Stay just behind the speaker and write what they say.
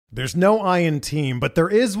There's no I in team, but there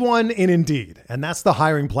is one in Indeed, and that's the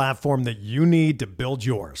hiring platform that you need to build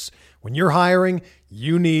yours. When you're hiring,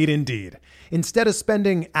 you need Indeed. Instead of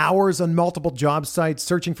spending hours on multiple job sites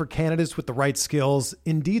searching for candidates with the right skills,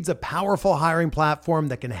 Indeed's a powerful hiring platform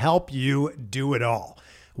that can help you do it all.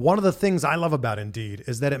 One of the things I love about Indeed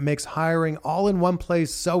is that it makes hiring all in one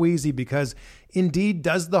place so easy because Indeed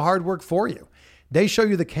does the hard work for you. They show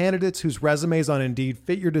you the candidates whose resumes on Indeed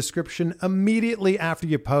fit your description immediately after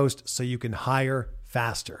you post so you can hire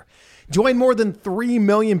faster. Join more than 3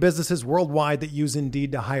 million businesses worldwide that use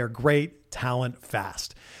Indeed to hire great talent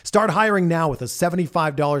fast. Start hiring now with a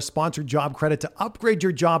 $75 sponsored job credit to upgrade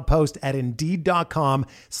your job post at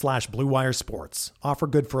Indeed.com/Blue Wire Sports. Offer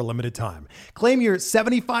good for a limited time. Claim your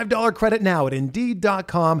 $75 credit now at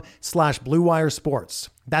Indeed.com/Blue Wire Sports.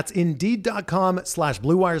 That's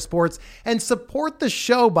Indeed.com/Blue Wire Sports, and support the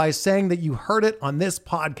show by saying that you heard it on this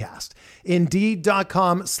podcast.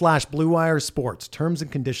 Indeed.com/Blue Wire Sports. Terms and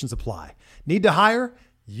conditions apply. Need to hire?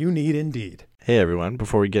 You need Indeed. Hey everyone,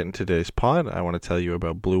 before we get into today's pod, I want to tell you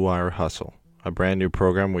about Blue Wire Hustle, a brand new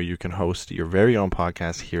program where you can host your very own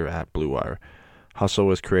podcast here at Blue Wire. Hustle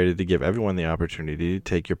was created to give everyone the opportunity to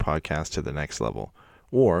take your podcast to the next level.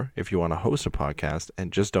 Or if you want to host a podcast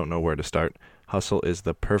and just don't know where to start, Hustle is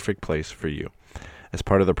the perfect place for you. As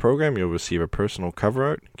part of the program, you'll receive a personal cover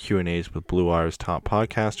art, Q&As with Blue Wire's top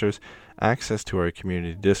podcasters, access to our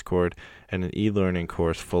community Discord, and an e-learning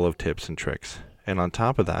course full of tips and tricks. And on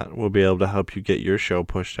top of that, we'll be able to help you get your show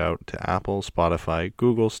pushed out to Apple, Spotify,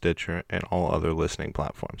 Google, Stitcher, and all other listening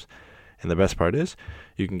platforms. And the best part is,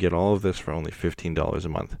 you can get all of this for only $15 a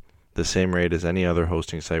month, the same rate as any other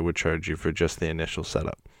hosting site would charge you for just the initial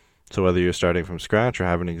setup. So whether you're starting from scratch or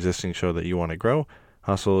have an existing show that you want to grow,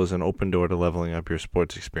 Hustle is an open door to leveling up your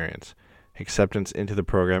sports experience. Acceptance into the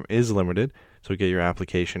program is limited, so get your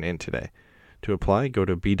application in today. To apply, go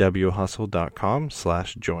to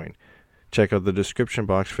bwhustle.com/join. Check out the description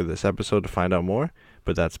box for this episode to find out more,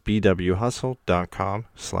 but that's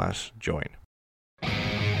bwhustle.com/join. Trying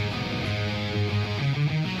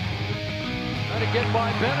to get by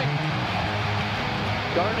Benning.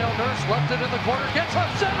 Darnell Nurse left it in the corner, gets up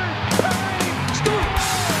center. Perry scores!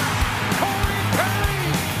 Corey Perry!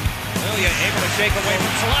 Lilia able to shake away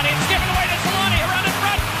from Solani. It's given away to Solani. Around in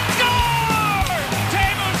front. Score!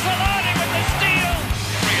 Teemu Solani with the steal.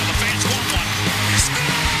 Perry in the face, 1-1.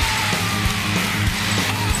 Score!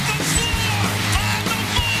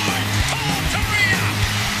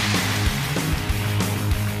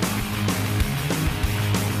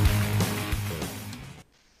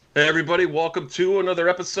 Hey everybody, welcome to another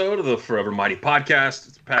episode of the Forever Mighty podcast.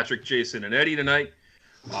 It's Patrick, Jason, and Eddie tonight.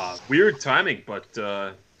 Weird timing, but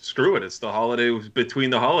screw it. It's the holiday between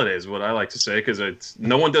the holidays, what I like to say, because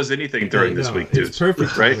no one does anything during this week, dude. It's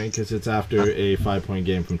perfect right? timing because it's after a 5-point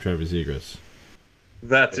game from Trevor Zegras.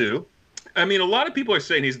 That too. I mean, a lot of people are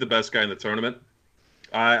saying he's the best guy in the tournament.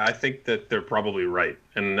 I think that they're probably right.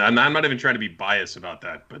 And I'm not even trying to be biased about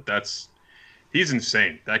that, but he's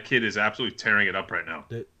insane. That kid is absolutely tearing it up right now.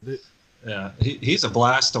 Yeah, he's a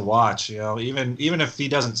blast to watch. You know, even if he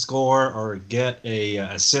doesn't score or get a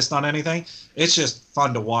assist on anything, it's just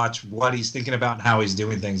fun to watch what he's thinking about and how he's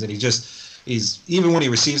doing things. And he's even when he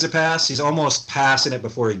receives a pass, he's almost passing it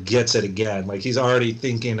before he gets it again. Like he's already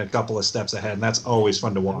thinking a couple of steps ahead, and that's always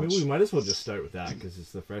fun to watch. I mean, we might as well just start with that because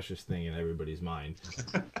it's the freshest thing in everybody's mind.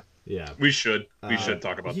 Yeah, we should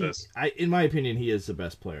talk about this. In my opinion, he is the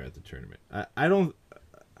best player at the tournament. I don't.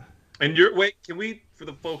 And can we, for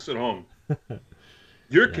the folks at home,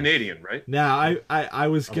 you're Canadian, right? Now, I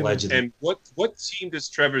was gonna. Allegedly. And what team does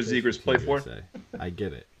Trevor Zegras play for? I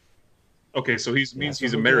get it. Okay, so he's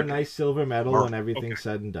American. American. A nice silver medal and everything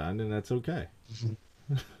said and done, and that's okay.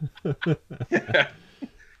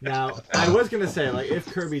 Now, I was gonna say, like, if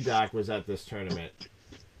Kirby Dach was at this tournament,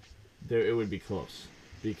 it would be close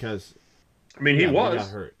because. I mean, he was. He got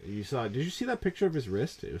hurt. Did you see that picture of his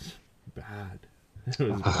wrist? It was bad. It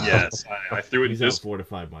was bad. Yes, I threw it. He's out 4 to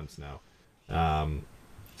 5 months now.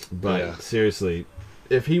 But seriously,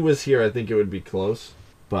 if he was here, I think it would be close.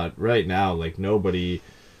 But right now, like nobody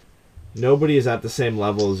is at the same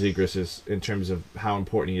level as Zegras is in terms of how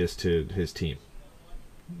important he is to his team.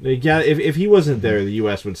 Yeah, if he wasn't there, the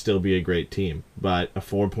U.S. would still be a great team. But a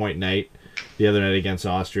 4-point night, the other night against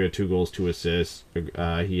Austria, 2 goals, 2 assists.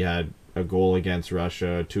 He had a goal against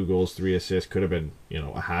Russia, 2 goals, 3 assists. Could have been,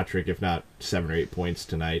 a hat trick, if not 7 or 8 points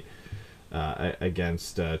tonight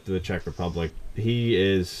against the Czech Republic. He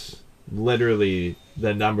is literally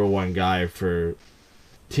the number one guy for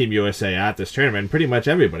Team USA at this tournament. Pretty much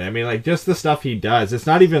everybody. I mean, like just the stuff he does. It's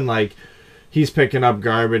not even like he's picking up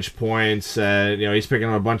garbage points. He's picking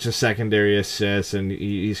up a bunch of secondary assists, and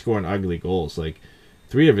he's scoring ugly goals. Like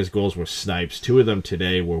 3 of his goals were snipes. 2 of them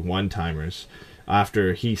today were one-timers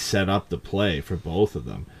after he set up the play for both of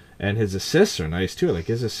them. And his assists are nice too. Like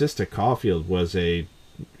his assist to Caulfield was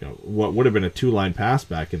what would have been a 2-line pass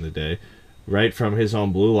back in the day, right from his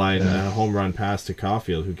own blue line, a home run pass to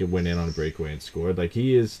Caulfield, who could win in on a breakaway and scored. Like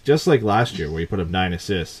he is just like last year, where he put up 9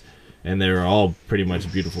 assists, and they were all pretty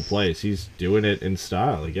much beautiful plays. He's doing it in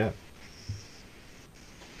style again.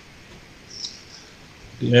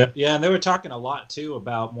 Yeah, and they were talking a lot too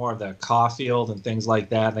about more of the Caulfield and things like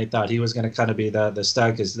that. And they thought he was going to kind of be the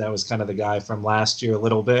stud, because that was kind of the guy from last year a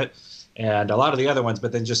little bit, and a lot of the other ones.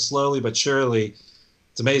 But then just slowly but surely,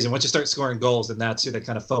 it's amazing. Once you start scoring goals, then that's who they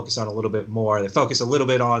kind of focus on a little bit more. They focus a little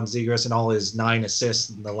bit on Zegras and all his 9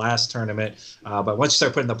 assists in the last tournament. But once you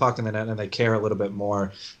start putting the puck in the net, then they care a little bit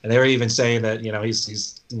more. And they were even saying that,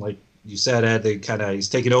 he's like you said, Ed, he's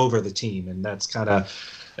taking over the team, and that's kind of.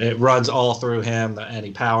 It runs all through him.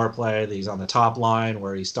 Any power play, he's on the top line,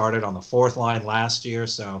 where he started on the 4th line last year.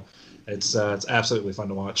 So it's absolutely fun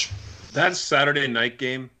to watch. That Saturday night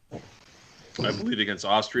game, I believe, against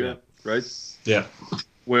Austria, right? Yeah.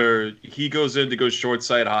 Where he goes in to go short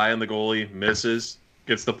side high, and the goalie misses,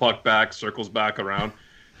 gets the puck back, circles back around,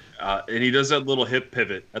 and he does that little hip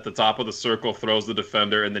pivot at the top of the circle, throws the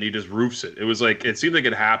defender, and then he just roofs it. It seemed like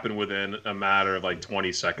it happened within a matter of like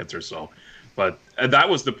 20 seconds or so. But that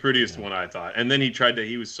was the prettiest one, I thought. And then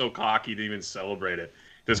he was so cocky to even celebrate it.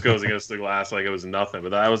 Just goes against the glass like it was nothing. But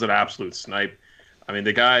that was an absolute snipe. I mean,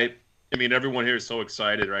 everyone here is so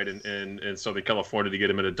excited, right, in Southern California to get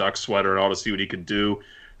him in a duck sweater and all to see what he could do.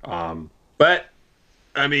 But,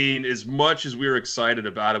 I mean, as much as we were excited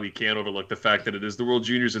about it, we can't overlook the fact that it is the World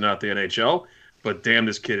Juniors and not the NHL. But damn,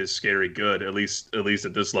 this kid is scary good, at least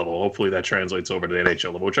at this level. Hopefully that translates over to the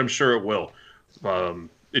NHL level, which I'm sure it will.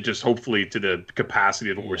 It just hopefully to the capacity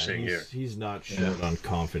of what we're seeing here. He's not short on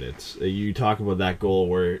confidence. You talk about that goal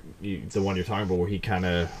the one you're talking about, where he kind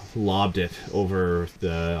of lobbed it over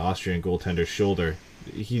the Austrian goaltender's shoulder.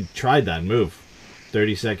 He tried that move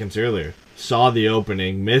 30 seconds earlier, saw the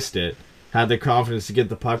opening, missed it, had the confidence to get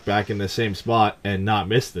the puck back in the same spot and not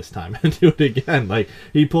miss this time and do it again. Like,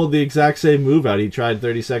 he pulled the exact same move out he tried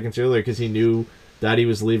 30 seconds earlier, because he knew that he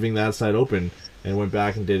was leaving that side open, and went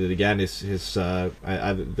back and did it again.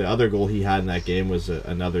 The other goal he had in that game was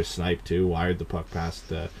another snipe too. Wired the puck past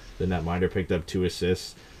the netminder, picked up 2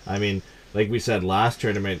 assists. I mean, like we said last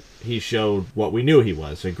tournament, he showed what we knew he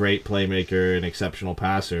was: a great playmaker, an exceptional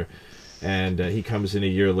passer. And he comes in a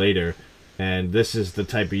year later, and this is the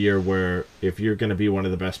type of year where if you're going to be one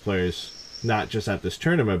of the best players, not just at this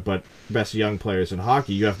tournament, but best young players in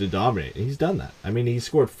hockey, you have to dominate. And he's done that. I mean, he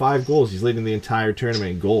scored 5 goals. He's leading the entire tournament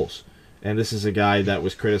in goals. And this is a guy that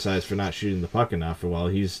was criticized for not shooting the puck enough. Well,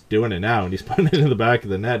 he's doing it now, and he's putting it in the back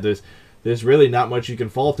of the net. There's really not much you can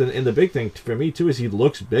fault. And the big thing for me, too, is he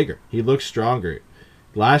looks bigger. He looks stronger.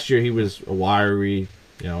 Last year, he was a wiry,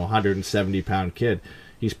 170-pound kid.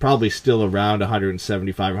 He's probably still around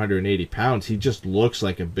 175, 180 pounds. He just looks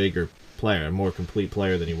like a bigger player, a more complete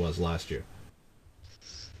player than he was last year.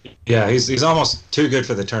 Yeah, he's almost too good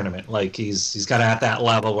for the tournament. Like, he's kind of at that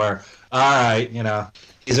level where, all right,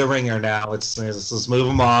 he's a ringer now. Let's move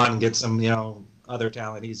him on and get some, other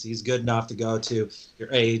talent. He's good enough to go to your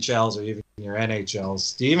AHLs or even your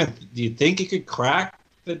NHLs. Do you think he could crack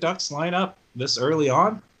the Ducks lineup this early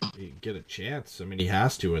on? He get a chance. I mean, he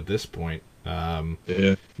has to at this point.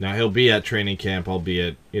 Yeah. Now he'll be at training camp,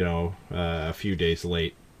 albeit a few days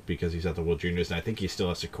late, because he's at the World Juniors, and I think he still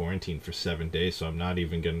has to quarantine for 7 days. So I'm not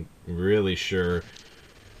even really sure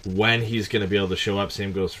when he's going to be able to show up.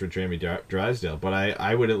 Same goes for Jamie Drysdale. But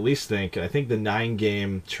I would at least think the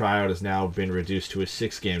 9-game tryout has now been reduced to a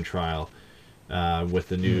 6-game trial with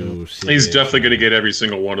the new CBA. He's definitely going to get every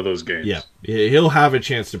single one of those games. Yeah, he'll have a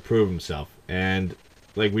chance to prove himself. And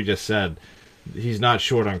like we just said, he's not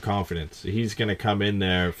short on confidence. He's going to come in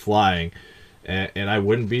there flying. And I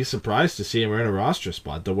wouldn't be surprised to see him in a roster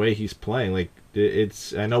spot the way he's playing. Like,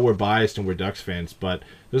 I know we're biased and we're Ducks fans, but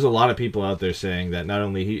there's a lot of people out there saying that not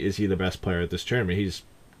only is he the best player at this tournament, he's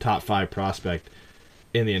top 5 prospect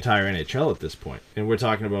in the entire NHL at this point. And we're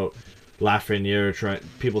talking about Lafreniere,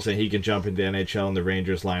 people saying he can jump into the NHL and the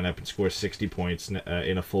Rangers lineup and score 60 points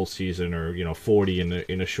in a full season, or 40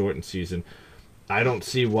 in a shortened season. I don't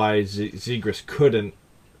see why Zegras couldn't,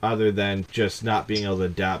 other than just not being able to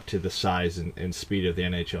adapt to the size and speed of the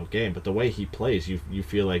NHL game. But the way he plays, you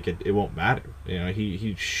feel like it won't matter.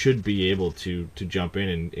 He should be able to jump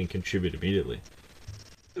in and contribute immediately.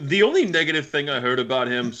 The only negative thing I heard about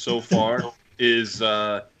him so far is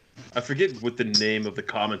I forget what the name of the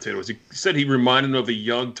commentator was. He said he reminded him of a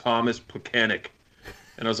young Thomas Plekanec.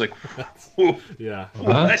 And I was like, Yeah.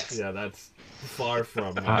 what? Yeah, that's far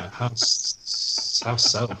from. How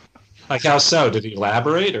so? Like, how so? Did he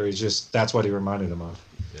elaborate, or that's what he reminded him of?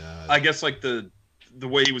 Yeah. I guess like the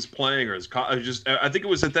way he was playing, or I think it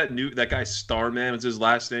was at that guy Starman was his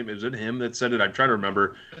last name. Is it him that said it? I'm trying to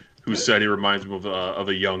remember who said he reminds him of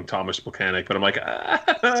a young Thomas Plekanec. But I'm like,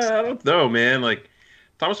 I don't know, man. Like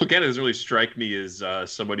Thomas Plekanec doesn't really strike me as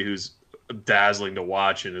somebody who's dazzling to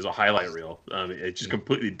watch and is a highlight reel. It's just a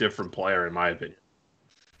completely different player in my opinion.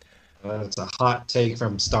 That's a hot take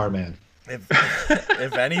from Starman.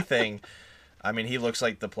 If anything, I mean, he looks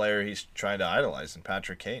like the player he's trying to idolize in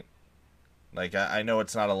Patrick Kane. Like, I know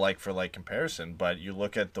it's not a like-for-like comparison, but you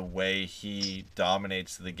look at the way he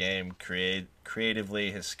dominates the game,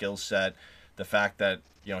 creatively, his skill set, the fact that,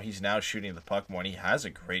 he's now shooting the puck more, and he has a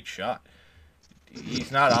great shot.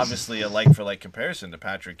 He's not obviously a like-for-like comparison to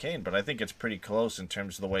Patrick Kane, but I think it's pretty close in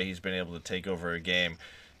terms of the way he's been able to take over a game,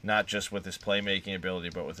 not just with his playmaking ability,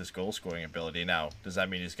 but with his goal-scoring ability. Now, does that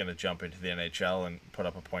mean he's going to jump into the NHL and put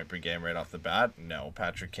up a point per game right off the bat? No.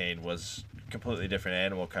 Patrick Kane was a completely different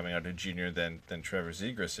animal coming out of junior than Trevor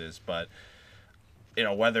Zegras is. But,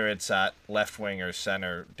 whether it's at left wing or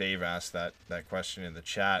center, Dave asked that question in the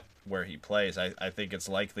chat where he plays. I think it's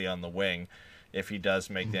likely on the wing. If he does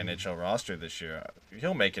make the NHL roster this year,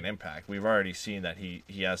 he'll make an impact. We've already seen that he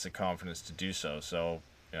has the confidence to do so. So,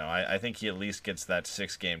 I think he at least gets that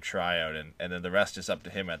 6-game tryout, and then the rest is up to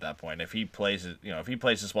him at that point. If he plays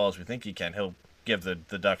as well as we think he can, he'll give the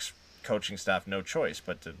Ducks coaching staff no choice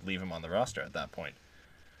but to leave him on the roster at that point.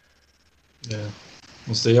 Yeah.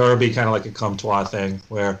 So it'll be kind of like a Comtois thing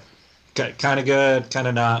where kind of good, kind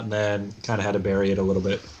of not, and then kind of had to bury it a little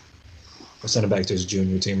bit. Or send him back to his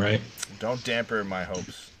junior team, right? Don't damper my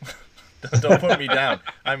hopes. Don't put me down.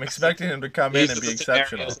 I'm expecting him to come in and be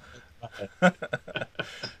exceptional.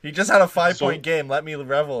 He just had a 5-point game. Let me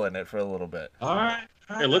revel in it for a little bit. All right.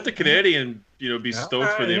 And let the Canadian, be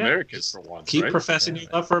stoked for the Americans for once. Keep right? professing your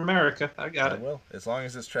love for America. I got it. I will. As long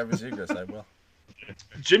as it's Trevor Zegras, I will.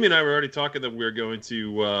 Jimmy and I were already talking that we're going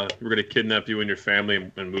to kidnap you and your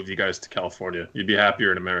family and move you guys to California. You'd be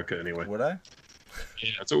happier in America anyway. Would I?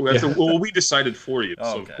 Yeah, well, we decided for you,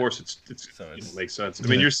 Oh, so okay. of course it makes sense. I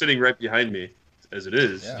mean, you're sitting right behind me, as it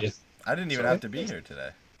is. Yeah. I didn't even have to be here today.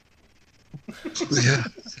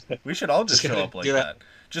 We should all just show up like that.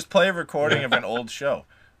 Just play a recording of an old show.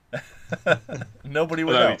 Nobody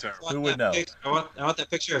would know. Who would know? I want that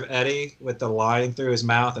picture of Eddie with the line through his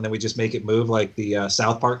mouth, and then we just make it move like the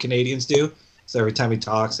South Park Canadians do. So every time he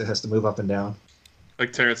talks, it has to move up and down.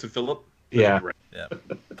 Like Terrence and Phillip? Yeah. Yeah.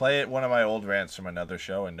 Play one of my old rants from another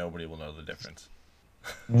show, and nobody will know the difference.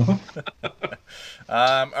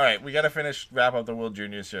 All right, we got to wrap up the World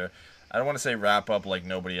Juniors here. I don't want to say wrap up like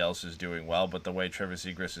nobody else is doing well, but the way Trevor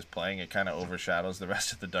Zegras is playing, it kind of overshadows the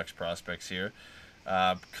rest of the Ducks prospects here.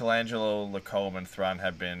 Colangelo, Lacombe, and Thrun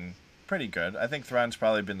have been pretty good. I think Thrun's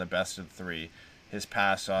probably been the best of the three. His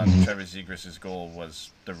pass on Trevor Zegras' goal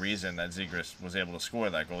was the reason that Zegras was able to score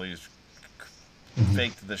that goal. He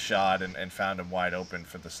faked the shot and found him wide open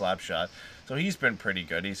for the slap shot. So he's been pretty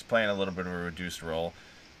good. He's playing a little bit of a reduced role.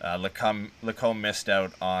 Lacombe missed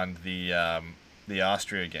out on the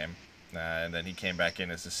Austria game. And then he came back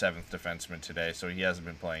in as the 7th defenseman today, so he hasn't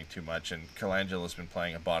been playing too much. And Colangelo's been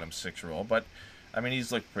playing a bottom 6 role, but I mean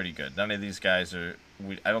he's looked pretty good. None of these guys I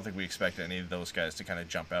don't think we expect any of those guys to kind of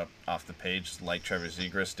jump out off the page like Trevor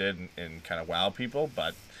Zegras did and kind of wow people,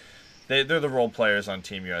 but they're the role players on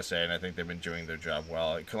Team USA, and I think they've been doing their job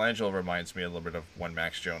well. Colangelo reminds me a little bit of when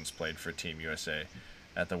Max Jones played for Team USA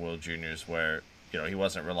at the World Juniors, where he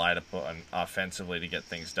wasn't relied upon offensively to get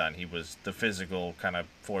things done. He was the physical, kind of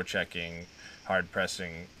forechecking,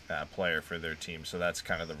 hard-pressing player for their team. So that's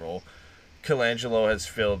kind of the role Colangelo has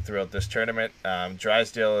filled throughout this tournament.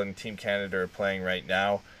 Drysdale and Team Canada are playing right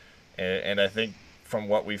now. And I think from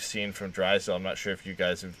what we've seen from Drysdale, I'm not sure if you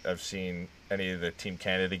guys have seen any of the Team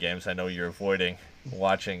Canada games. I know you're avoiding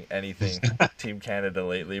watching anything Team Canada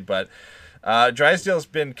lately, but Drysdale's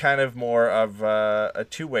been kind of more of a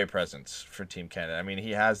two-way presence for Team Canada. I mean,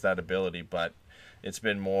 he has that ability, but it's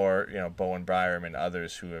been more, Bowen Byram and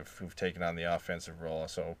others who've taken on the offensive role.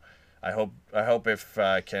 So I hope if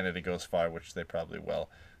Canada goes far, which they probably will,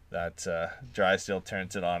 that Drysdale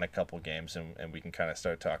turns it on a couple games and we can kind of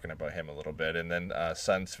start talking about him a little bit. And then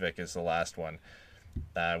Sundsvik is the last one.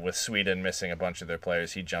 With Sweden missing a bunch of their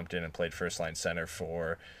players, he jumped in and played first-line center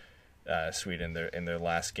for Sweden in their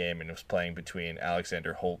last game, and was playing between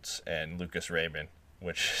Alexander Holtz and Lucas Raymond.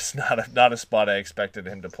 which is not a spot I expected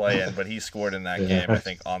him to play in, but he scored in that game, I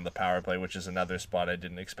think, on the power play, which is another spot I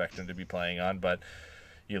didn't expect him to be playing on. But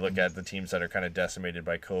you look at the teams that are kind of decimated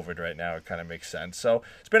by COVID right now, it kind of makes sense. So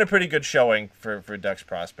it's been a pretty good showing for Ducks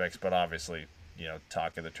prospects, but obviously,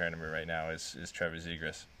 talk of the tournament right now is Trevor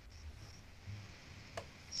Zegras.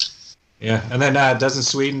 Yeah, and then doesn't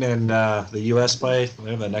Sweden and the U.S. play? We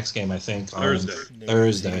have the next game, I think,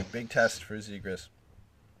 Thursday. Big test for Zegras.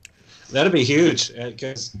 That'll be huge,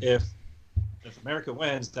 because if America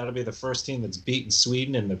wins, that'll be the first team that's beaten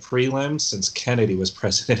Sweden in the prelims since Kennedy was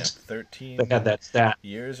president. Yeah, 13 they had that stat.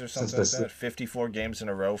 Years or something like that. 54 games in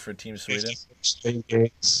a row for Team Sweden. Straight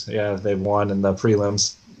games. Yeah, they won in the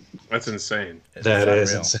prelims. That's insane. That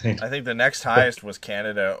is insane. I think the next highest was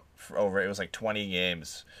Canada it was like 20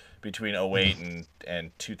 games between 2008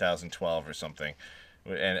 and 2012 or something.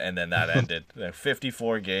 And then that ended.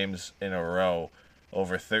 54 games in a row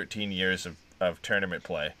over 13 years of tournament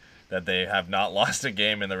play that they have not lost a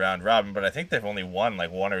game in the round robin, but I think they've only won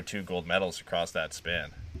like 1 or 2 gold medals across that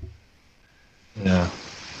span. Yeah.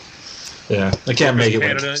 They can't make it.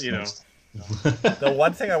 Canada, The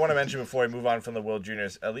one thing I want to mention before we move on from the World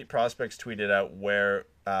Juniors, Elite Prospects tweeted out where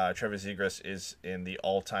Trevor Zegras is in the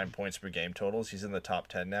all-time points per game totals. He's in the top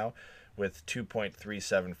 10 now with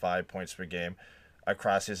 2.375 points per game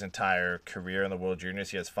across his entire career in the World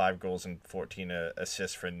Juniors. He has 5 goals and 14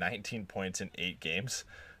 assists for 19 points in 8 games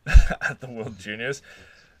at the World Juniors.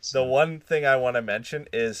 The one thing I want to mention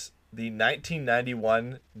is the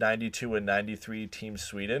 1991, 92, and 93 Team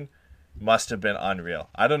Sweden must have been unreal.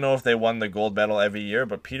 I don't know if they won the gold medal every year,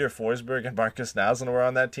 but Peter Forsberg and Marcus Naslund were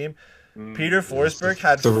on that team. Peter Forsberg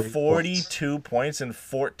had 42 points in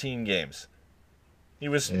 14 games. He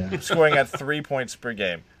was scoring at 3 points per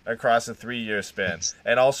game across a 3-year span,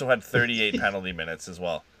 and also had 38 penalty minutes as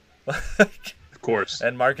well. Of course.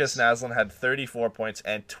 And Marcus Naslund had 34 points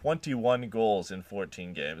and 21 goals in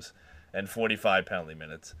 14 games and 45 penalty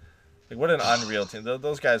minutes. Like, what an unreal team.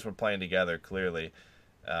 Those guys were playing together, clearly.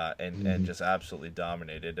 And just absolutely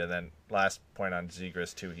dominated. And then last point on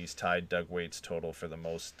Zegras too, he's tied Doug Waite's total for the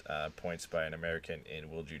most points by an American in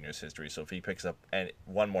World Juniors history. So if he picks up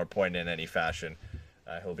one more point in any fashion,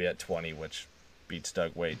 he'll be at 20, which beats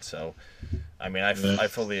Doug Waite. So, I mean, I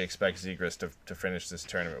fully expect Zegras to finish this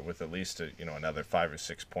tournament with at least another 5 or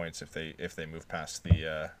 6 points if they move past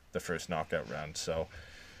the first knockout round. So.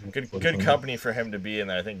 Good company for him to be in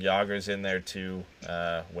there. I think Yager's in there too.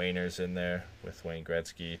 Wayner's in there with Wayne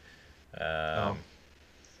Gretzky.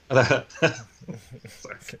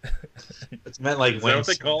 It's meant like Is Wayne. that what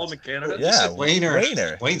they call him in Canada? Yeah,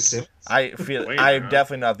 Wayner. Wayne Simmons. I feel Wayner, I'm huh?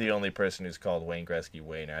 definitely not the only person who's called Wayne Gretzky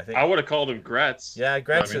Wayner. I think I would have called him Gretz. Yeah,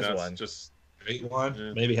 Gretz I mean, is that's one. Just Great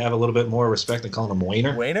one. Maybe have a little bit more respect than calling him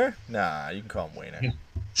Wayner. Wayner? Nah, you can call him Wayner.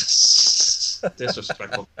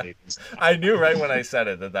 Disrespectful. I knew right when I said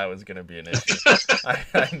it that was going to be an issue.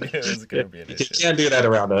 I knew it was going to be an You issue. can't do that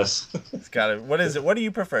around us. It's got to. What is it? What do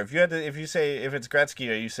you prefer? If it's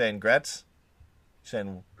Gretzky, are you saying Gretz? You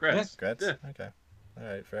saying Gretz. Gretz? Yeah. Okay. All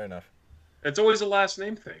right. Fair enough. It's always a last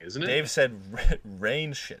name thing, isn't it? Dave said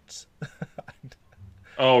rain shits.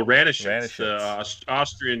 Oh, Ranishitz, Ranishitz. the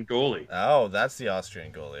Austrian goalie. Oh, that's the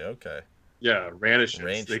Austrian goalie. Okay. Yeah,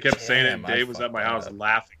 Ranishitz. They kept saying Damn, it. Dave I was at my fucked house that up.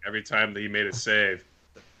 laughing every time that he made a save.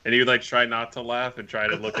 And he would like try not to laugh and try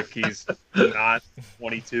to look like he's not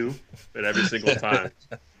 22, but every single time.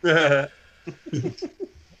 And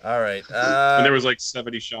All right. there was like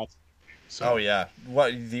 70 shots. So. Oh yeah.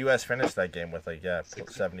 What the U.S. finished that game with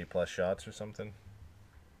 70 plus shots or something.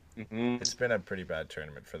 Mm-hmm. It's been a pretty bad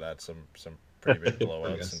tournament for that. Some pretty big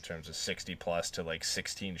blowouts in terms of 60 plus to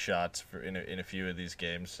 16 shots in a few of these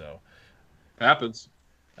games. So Happens.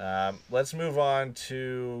 let's move on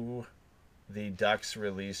to the Ducks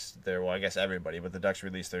released their, well, I guess everybody, but the Ducks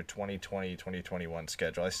released their 2020-2021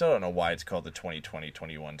 schedule. I still don't know why it's called the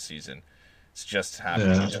 2020-21 season. It's just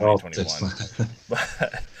happening in 2021.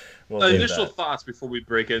 But we'll leave Initial that. thoughts before we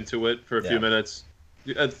break into it for a few Yeah. minutes.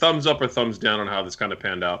 Thumbs up or thumbs down on how this kind of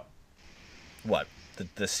panned out? What?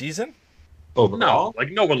 The season? No,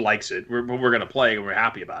 no one likes it. We're going to play and we're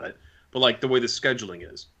happy about it. But the way the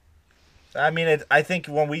scheduling is. I mean, I think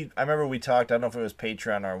I remember we talked, I don't know if it was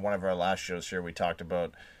Patreon or one of our last shows here, we talked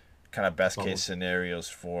about kind of best case scenarios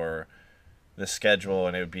for the schedule,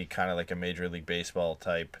 and it would be kind of like a Major League Baseball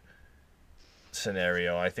type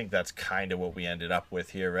scenario. I think that's kind of what we ended up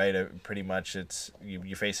with here, right? Pretty much it's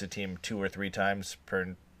you face a team 2 or 3 times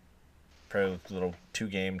per little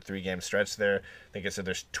 2-game, 3-game stretch there. I think I said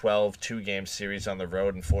there's 12 2-game series on the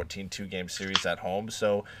road and 14 2-game series at home.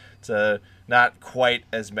 So it's not quite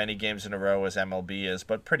as many games in a row as MLB is,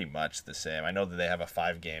 but pretty much the same. I know that they have a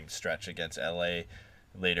 5-game stretch against LA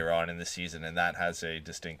later on in the season, and that has a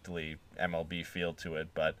distinctly MLB feel to it.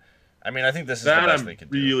 But I mean, I think this is that the best I'm they could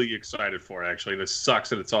do. really excited for, actually. And it sucks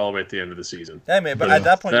that it's all the way at the end of the season. Yeah, man, but at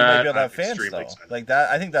that point, you might be able to have I'm fans, extremely though. excited. Like that,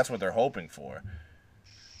 I think that's what they're hoping for.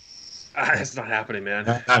 It's not happening, man.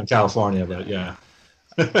 Not in California, but yeah.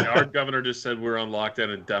 Our governor just said we're on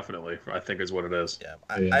lockdown indefinitely, I think is what it is.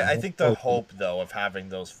 Yeah, Yeah. I think the hope, though, of having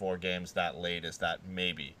those 4 games that late is that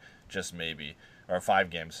maybe, just maybe, or 5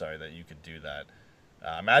 games, sorry, that you could do that.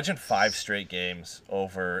 Imagine 5 straight games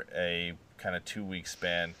over a kind of 2-week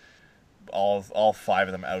span, all 5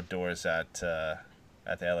 of them outdoors at the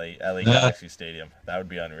LA Galaxy Stadium. That would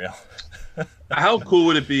be unreal. How cool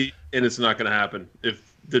would it be, and it's not going to happen,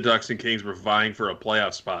 if the Ducks and Kings were vying for a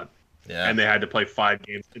playoff spot Yeah, and they had to play 5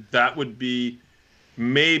 games? That would be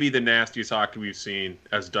maybe the nastiest hockey we've seen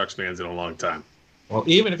as Ducks fans in a long time. Well,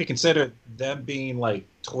 even if you consider them being like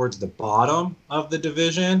towards the bottom of the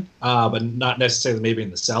division, but not necessarily maybe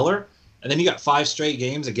in the cellar, and then you got 5 straight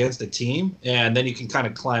games against a team, and then you can kind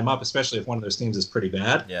of climb up, especially if one of those teams is pretty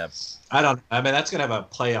bad. yeah. I mean, that's going to have a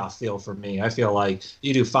playoff feel for me. I feel like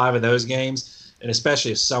you do 5 of those games, and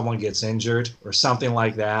especially if someone gets injured or something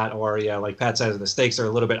like that, or, yeah, like Pat says, the stakes are a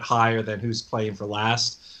little bit higher than who's playing for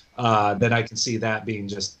last, then I can see that being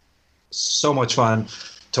just so much fun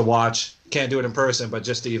to watch. Can't do it in person, but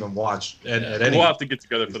just to even watch. At any, We'll have to get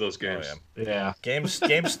together for those games. Oh, yeah. yeah.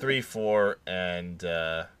 Games 3, 4, and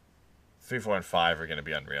 3, 4, and 5 are going to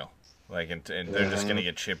be unreal. Like, and they're just going to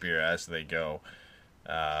get chippier as they go.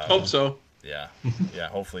 Hope so. Yeah, yeah.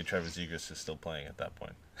 Hopefully, Trevor Zegras is still playing at that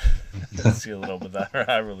point. See a little bit of that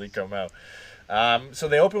rivalry come out. So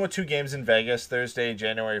they open with 2 games in Vegas, Thursday,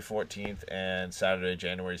 January 14th, and Saturday,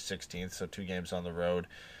 January 16th. So 2 games on the road.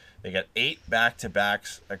 They got 8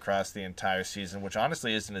 back-to-backs across the entire season, which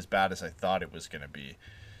honestly isn't as bad as I thought it was going to be.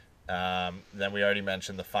 Then we already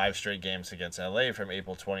mentioned the 5 straight games against LA from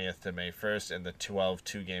April 20th to May 1st, and the 12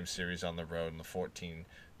 2-game series on the road and the 14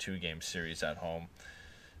 2-game series at home.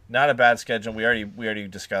 Not a bad schedule. We already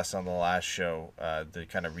discussed on the last show the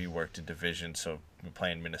kind of reworked division. So we're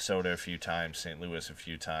playing Minnesota a few times, St. Louis a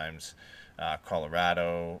few times,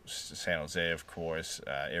 Colorado, San Jose, of course,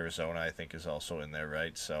 Arizona, I think, is also in there,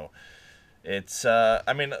 right? So it's,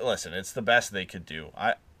 I mean, listen, it's the best they could do.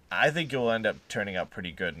 I think it will end up turning out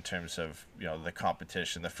pretty good in terms of, you know, the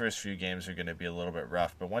competition. The first few games are going to be a little bit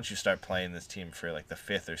rough, but once you start playing this team for like the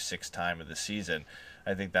 5th or 6th time of the season,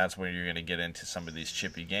 I think that's where you're going to get into some of these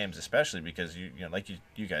chippy games, especially because you know, like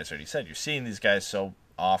you guys already said, you're seeing these guys so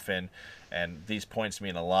often, and these points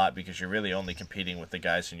mean a lot because you're really only competing with the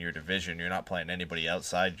guys in your division. You're not playing anybody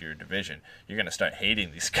outside your division. You're going to start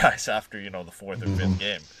hating these guys after, you know, the 4th or 5th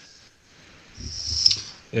game.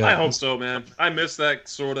 Yeah. I hope so, man. I miss that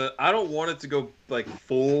sort of. I don't want it to go like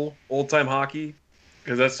full old time hockey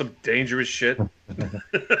because that's some dangerous shit. But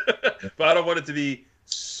I don't want it to be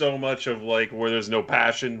so much of like where there's no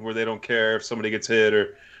passion, where they don't care if somebody gets hit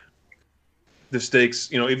or the stakes.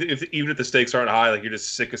 You know, even if the stakes aren't high, like you're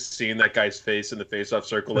just sick of seeing that guy's face in the face-off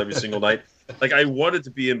circle every single night. Like I want it to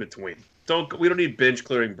be in between. We don't need bench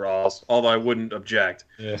clearing brawls, although I wouldn't object.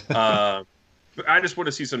 Yeah. But I just want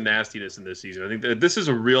to see some nastiness in this season. I think that this is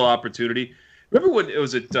a real opportunity. Remember when it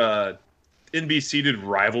was at NBC did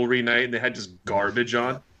Rivalry Night and they had just garbage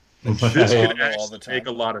on? This could all the actually time. make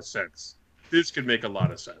a lot of sense. This could make a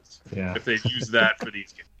lot of sense Yeah. if they use that for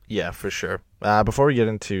these games. Yeah, for sure. Before we get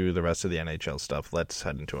into the rest of the NHL stuff, let's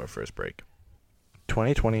head into our first break.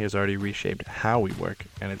 2020 has already reshaped how we work,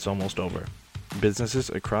 and it's almost over. Businesses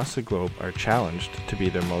across the globe are challenged to be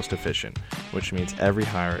their most efficient, which means every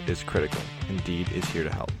hire is critical. Indeed is here to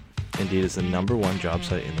help. Indeed is the #1 job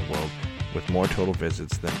site in the world with more total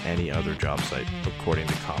visits than any other job site, according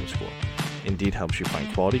to ComScore. Indeed helps you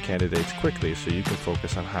find quality candidates quickly so you can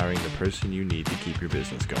focus on hiring the person you need to keep your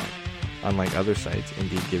business going. Unlike other sites,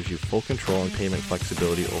 Indeed gives you full control and payment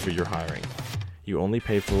flexibility over your hiring. You only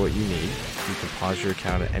pay for what you need, you can pause your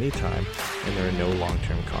account at any time, and there are no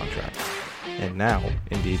long-term contracts. And now,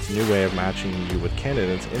 Indeed's new way of matching you with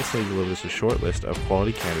candidates instantly delivers a short list of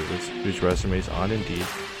quality candidates whose resumes on Indeed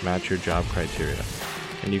match your job criteria.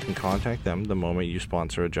 And you can contact them the moment you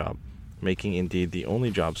sponsor a job, making Indeed the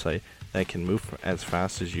only job site that can move as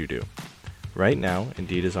fast as you do. Right now,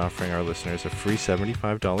 Indeed is offering our listeners a free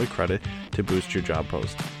 $75 credit to boost your job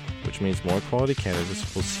post, which means more quality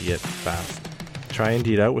candidates will see it fast. Try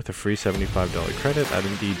Indeed out with a free $75 credit at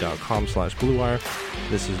Indeed.com/BlueWire.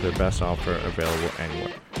 This is their best offer available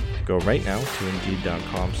anywhere. Go right now to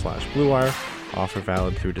Indeed.com/BlueWire. Offer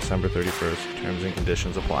valid through December 31st. Terms and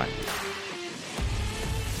conditions apply.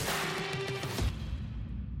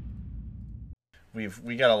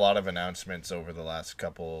 We got a lot of announcements over the last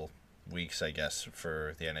couple weeks, I guess,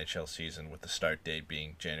 for the NHL season, with the start date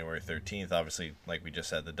being January 13th. Obviously, like we just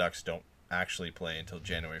said, the Ducks don't actually play until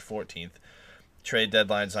January 14th. Trade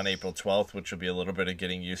deadline's on April 12th, which will be a little bit of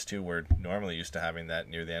getting used to. We're normally used to having that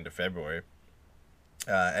near the end of February.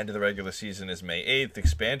 End of the regular season is May 8th.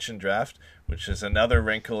 Expansion draft, which is another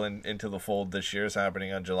wrinkle into the fold this year, is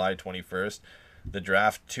happening on July 21st. The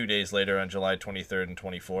draft 2 days later on July 23rd and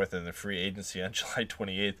 24th, and the free agency on July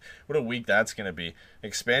 28th. What a week that's going to be.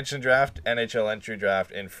 Expansion draft, NHL entry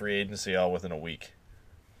draft, and free agency all within a week.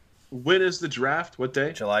 When is the draft? What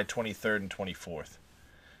day? July 23rd and 24th.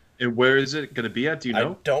 And where is it going to be at? Do you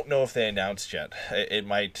know? I don't know if they announced yet. They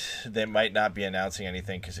might not be announcing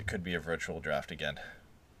anything because it could be a virtual draft again.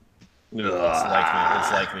 It's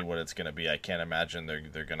likely what it's going to be. I can't imagine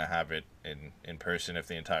they're going to have it in person if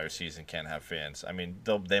the entire season can't have fans. I mean,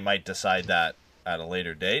 they might decide that at a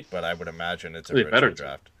later date, but I would imagine it's a virtual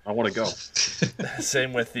draft. I want to go.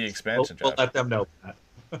 Same with the expansion We'll draft. let them know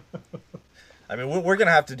that. I mean, we're going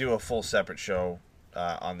to have to do a full separate show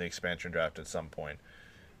on the expansion draft at some point.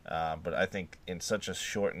 But I think in such a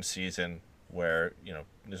shortened season where,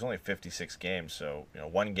 there's only 56 games, so,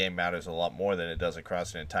 one game matters a lot more than it does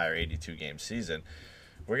across an entire 82-game season.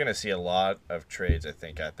 We're going to see a lot of trades, I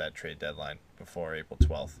think, at that trade deadline before April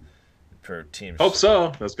 12th for teams. Hope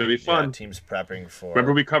so. That's going to be fun. Yeah, teams prepping for...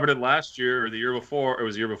 Remember we covered it last year or the year before? It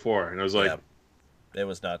was the year before, and it was like... Yeah, it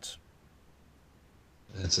was nuts.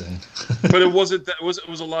 That's it. But it wasn't... It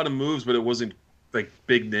was a lot of moves, but it wasn't, like,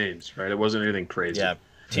 big names, right? It wasn't anything crazy. Yeah.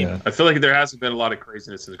 I feel like there hasn't been a lot of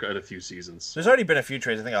craziness in a few seasons. There's already been a few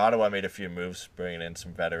trades. I think Ottawa made a few moves, bringing in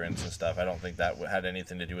some veterans and stuff. I don't think that had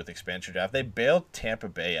anything to do with expansion draft. They bailed Tampa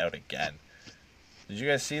Bay out again. Did you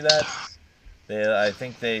guys see that? I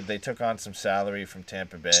think they took on some salary from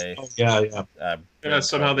Tampa Bay. Oh, yeah.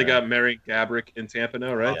 Somehow they got Marian Gaborik in Tampa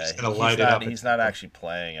now, right? Yeah, He's gonna light it up. He's not actually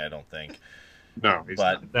playing, I don't think. No,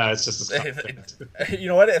 but No, it's just a you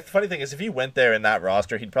know what? The funny thing is, if he went there in that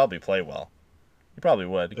roster, he'd probably play well. He probably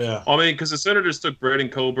would. Yeah. I mean, because the Senators took Braden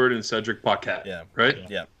Coburn and Cedric Paquette. Yeah. Right?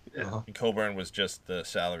 Yeah. Uh-huh. And Coburn was just the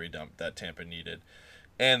salary dump that Tampa needed.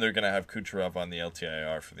 And they're going to have Kucherov on the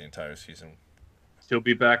LTIR for the entire season. He'll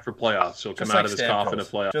be back for playoffs. He'll come out of his coffin at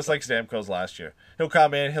playoffs. Just like Stamkos last year. He'll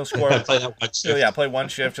come in, he'll score. Play one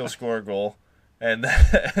shift, he'll score a goal. And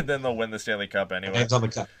then they'll win the Stanley Cup anyway. Hands on the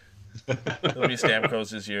cup. It'll be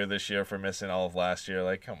Stamkos' year this year for missing all of last year.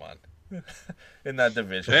 Like, come on. In that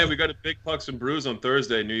division. Hey, we got a big Pucks and Brews on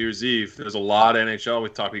Thursday, New Year's Eve. There's a lot of NHL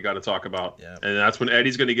we got to talk about. Yeah. And that's when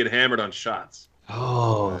Eddie's going to get hammered on shots.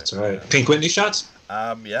 Oh, that's right. Pink Whitney shots?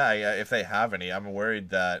 Yeah, if they have any. I'm worried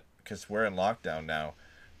that, because we're in lockdown now,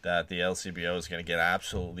 that the LCBO is going to get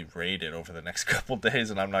absolutely raided over the next couple days,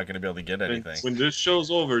 and I'm not going to be able to get anything. When this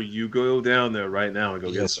show's over, you go down there right now and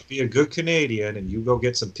go get some. Be a good Canadian, and you go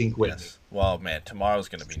get some Pink Whitney. Yes. Well, man, tomorrow's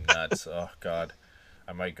going to be nuts. Oh, God.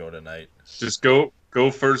 I might go tonight. Just go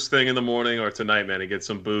first thing in the morning or tonight, man, and get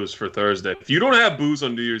some booze for Thursday. If you don't have booze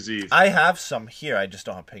on New Year's Eve, I have some here. I just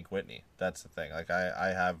don't have Pink Whitney. That's the thing. Like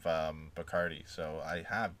I have Bacardi, so I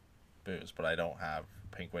have booze, but I don't have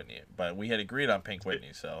Pink Whitney. But we had agreed on Pink Whitney,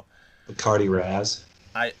 so Bacardi Raz.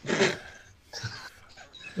 I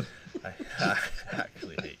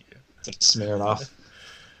actually hate you. Smear it off.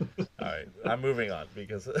 All right, I'm moving on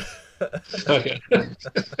because. Okay.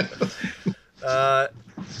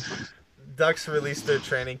 Ducks released their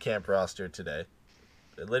training camp roster today.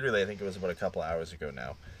 Literally, I think it was about a couple hours ago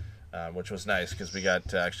now, which was nice because we got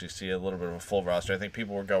to actually see a little bit of a full roster. I think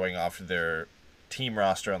people were going off their team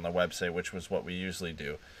roster on the website, which was what we usually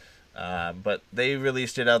do. But they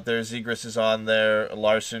released it out there. Zegras is on there.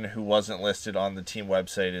 Larson, who wasn't listed on the team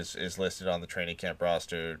website, is listed on the training camp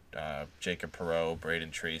roster. Jacob Perreault,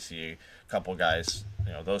 Braden Tracy, a couple guys.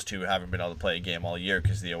 Those two haven't been able to play a game all year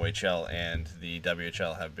because the OHL and the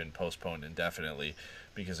WHL have been postponed indefinitely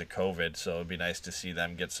because of COVID. So it'd be nice to see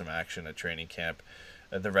them get some action at training camp.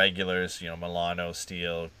 The regulars, Milano,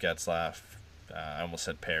 Steele, Getzlaff, I almost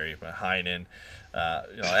said Perry, but Heinen.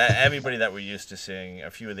 Everybody that we're used to seeing.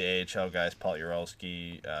 A few of the AHL guys, Paul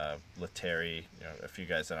Uralski, Letary, a few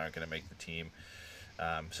guys that aren't going to make the team.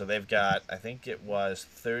 So they've got, I think it was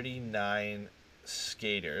 39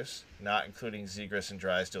 skaters, not including Zegras and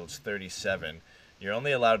Drysdale. It's 37. You're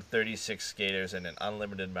only allowed 36 skaters and an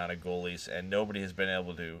unlimited amount of goalies, and nobody has been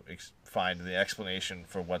able to find the explanation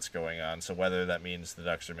for what's going on. So whether that means the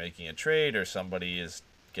Ducks are making a trade or somebody is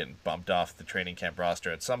getting bumped off the training camp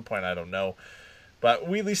roster at some point, I don't know. But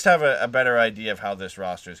we at least have a better idea of how this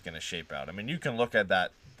roster is going to shape out. I mean, you can look at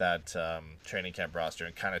that training camp roster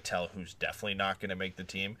and kind of tell who's definitely not going to make the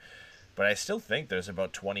team. But I still think there's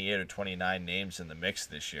about 28 or 29 names in the mix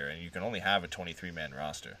this year, and you can only have a 23-man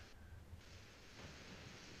roster.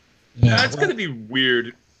 Yeah, That's going to be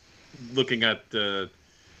weird looking at the.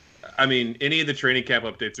 I mean, any of the training camp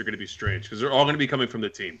updates are going to be strange because they're all going to be coming from the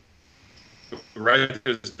team. Right?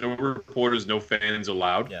 There's no reporters, no fans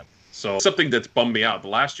allowed. Yeah. So something that's bummed me out.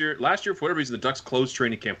 Last year, for whatever reason, the Ducks closed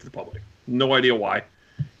training camp to the public. No idea why.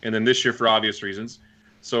 And then this year, for obvious reasons.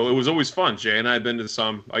 So it was always fun. Jay and I had been to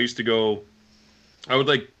some. I used to go. I would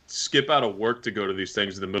like skip out of work to go to these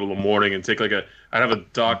things in the middle of the morning and take I'd have a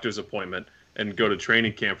doctor's appointment and go to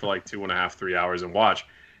training camp for like 2.5, 3 hours and watch.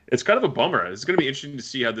 It's kind of a bummer. It's going to be interesting to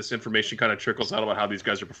see how this information kind of trickles out about how these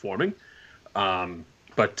guys are performing.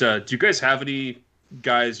 But do you guys have any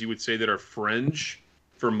guys you would say that are fringe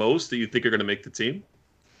for most that you think are going to make the team?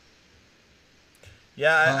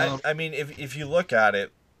 Yeah, I mean, if you look at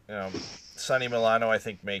it, Sonny Milano, I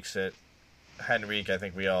think, makes it. Henrique, I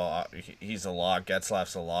think he's a lock.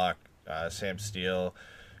 Getzlaf's a lock. Sam Steele,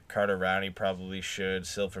 Carter Rowney probably should.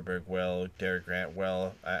 Silverberg will. Derek Grant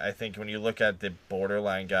will. I think when you look at the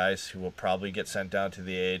borderline guys who will probably get sent down to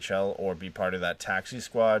the AHL or be part of that taxi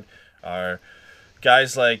squad are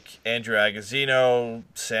guys like Andrew Agazzino,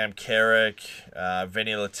 Sam Carrick,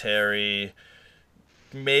 Vinny Lettieri,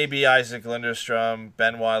 maybe Isaac Linderstrom,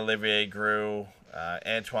 Benoit Olivier Gru,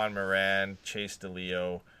 Antoine Morin, Chase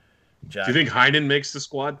DeLeo. Jack. Do you think Heinen makes the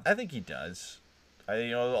squad? I think he does.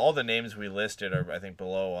 All the names we listed are, I think,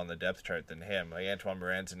 below on the depth chart than him. Like Antoine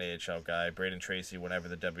Morin's an AHL guy. Braden Tracy, whenever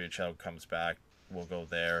the WHL comes back, will go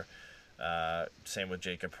there. Same with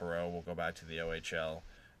Jacob Perreault, will go back to the OHL.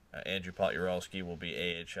 Andrew Poturalski will be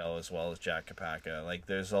AHL as well as Jack Kapaka. Like,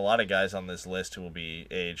 there's a lot of guys on this list who will be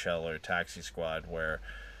AHL or taxi squad where,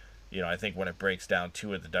 I think when it breaks down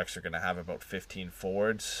to it, the Ducks are going to have about 15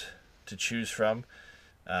 forwards to choose from.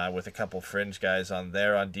 With a couple fringe guys on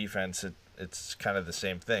there. On defense, it's kind of the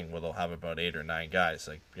same thing where they'll have about 8 or 9 guys.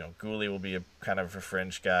 Like, Gooley will be a kind of a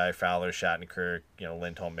fringe guy. Fowler, Shattenkirk,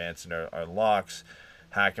 Lindholm, Manson are locks.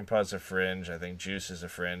 Hakanpää's a fringe. I think Juice is a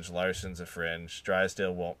fringe. Larson's a fringe.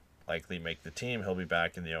 Drysdale won't likely make the team. He'll be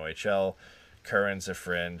back in the OHL. Curran's a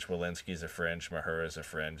fringe. Walensky's a fringe. Mahura's a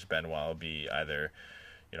fringe. Benoit will be either,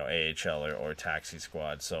 AHL or taxi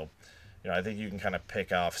squad. So, I think you can kind of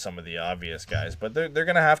pick off some of the obvious guys, but they're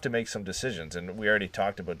going to have to make some decisions. And we already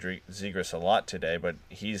talked about Zegras a lot today, but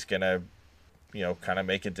he's going to, kind of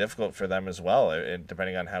make it difficult for them as well,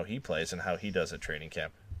 depending on how he plays and how he does at training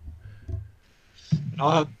camp.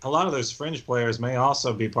 A lot of those fringe players may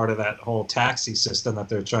also be part of that whole taxi system that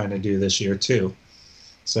they're trying to do this year too.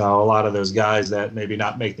 So a lot of those guys that maybe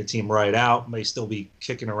not make the team right out may still be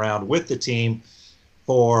kicking around with the team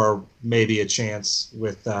for maybe a chance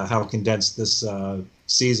with how condensed this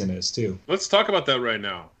season is too. Let's talk about that right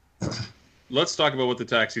now. Let's talk about what the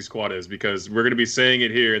taxi squad is, because we're going to be saying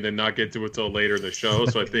it here and then not get to it till later in the show.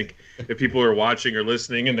 So I think if people are watching or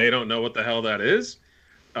listening and they don't know what the hell that is,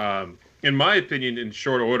 in my opinion, in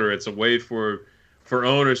short order, it's a way for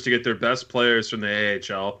owners to get their best players from the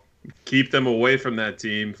AHL, keep them away from that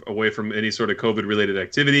team, away from any sort of COVID-related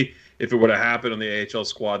activity. If it were to happen on the AHL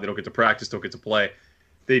squad, they don't get to practice, don't get to play.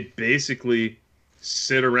 They basically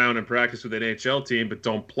sit around and practice with an NHL team, but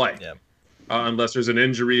don't play unless there's an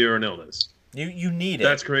injury or an illness. You need it.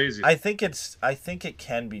 That's crazy. I think it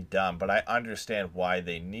can be done, but I understand why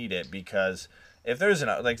they need it, because if there's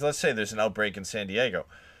let's say there's an outbreak in San Diego,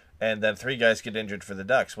 and then 3 guys get injured for the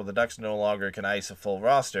Ducks. Well, the Ducks no longer can ice a full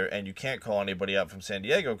roster, and you can't call anybody up from San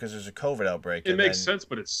Diego because there's a COVID outbreak. It makes sense,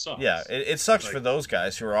 but it sucks. Yeah, it sucks for those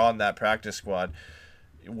guys who are on that practice squad,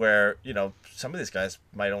 where some of these guys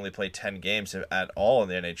might only play 10 games at all in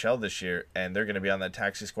the NHL this year, and they're going to be on that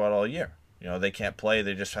taxi squad all year. They can't play;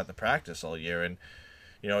 they just have to practice all year, and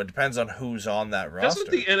it depends on who's on that roster.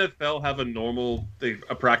 Doesn't the NFL have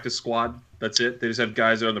a practice squad? That's it. They just have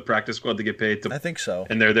guys that are on the practice squad to get paid. I think so,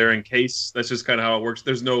 and they're there in case. That's just kind of how it works.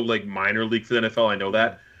 There's no minor league for the NFL. I know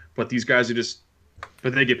that, but these guys are just.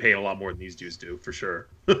 But they get paid a lot more than these dudes do, for sure.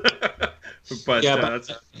 But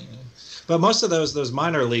most of those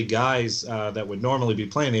minor league guys that would normally be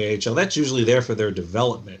playing the AHL, that's usually there for their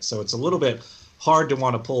development. So it's a little bit hard to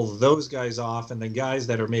want to pull those guys off, and the guys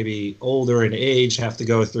that are maybe older in age have to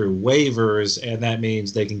go through waivers, and that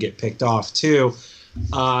means they can get picked off too.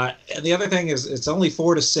 And the other thing is it's only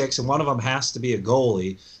 4 to 6, and one of them has to be a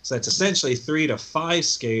goalie. So that's essentially 3 to 5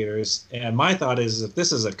 skaters. And my thought is, if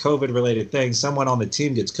this is a COVID-related thing, someone on the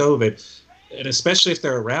team gets COVID, and especially if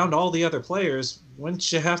they're around all the other players,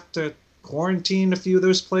 wouldn't you have to quarantine a few of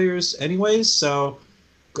those players anyways? So,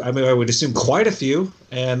 I mean, I would assume quite a few.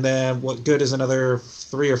 And then what good is another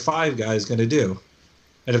 3 or 5 guys going to do?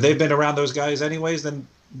 And if they've been around those guys anyways, then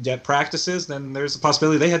at practices, then there's a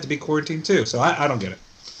possibility they had to be quarantined too. So I don't get it.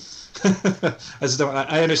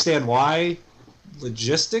 I understand why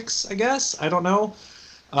logistics, I guess. I don't know.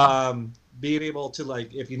 Being able to,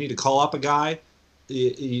 like, if you need to call up a guy,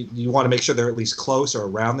 you want to make sure they're at least close or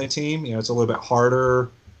around the team. It's a little bit harder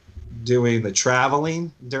doing the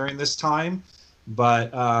traveling during this time. But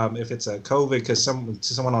if it's a COVID, because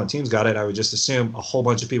someone on the team's got it, I would just assume a whole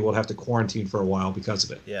bunch of people would have to quarantine for a while because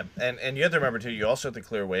of it. Yeah, and you have to remember, too, you also have to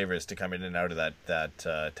clear waivers to come in and out of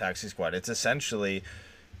that taxi squad. It's essentially,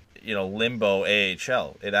 limbo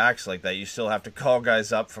AHL. It acts like that. You still have to call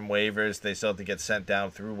guys up from waivers. They still have to get sent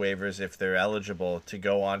down through waivers if they're eligible to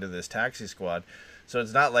go onto this taxi squad. So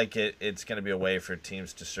it's not like it's going to be a way for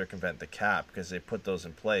teams to circumvent the cap because they put those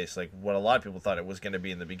in place. Like what a lot of people thought it was going to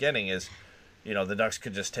be in the beginning is, the Ducks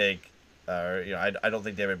could just take, I don't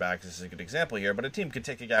think David Backes is a good example here, but a team could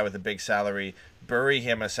take a guy with a big salary, bury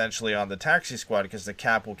him essentially on the taxi squad because the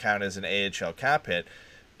cap will count as an AHL cap hit,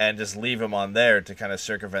 and just leave him on there to kind of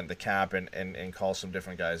circumvent the cap and call some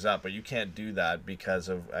different guys up. But you can't do that because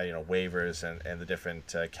of waivers and the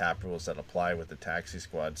different cap rules that apply with the taxi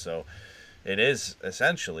squad. So it is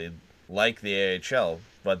essentially like the AHL,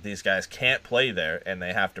 but these guys can't play there and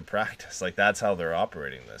they have to practice. Like that's how they're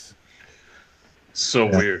operating this. So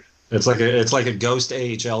weird. It's like a ghost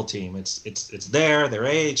AHL team. It's there. They're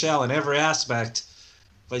AHL in every aspect,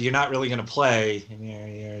 but you're not really going to play.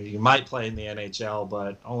 You might play in the NHL,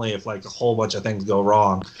 but only if like a whole bunch of things go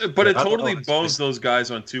wrong. But it totally bones those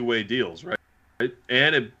guys on two-way deals, right?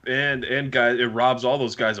 And guys, it robs all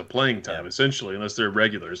those guys of playing time essentially, unless they're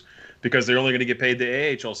regulars, because they're only going to get paid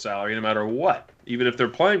the AHL salary no matter what. Even if they're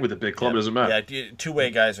playing with a big club, it doesn't matter. Yeah, two-way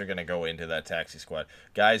guys are going to go into that taxi squad.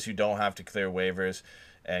 Guys who don't have to clear waivers,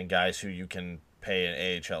 and guys who you can pay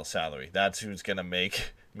an AHL salary. That's who's going to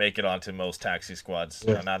make it onto most taxi squads.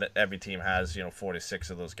 Yeah. Not every team has 4 to 6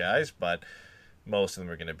 of those guys, but most of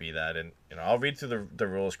them are going to be that. And I'll read through the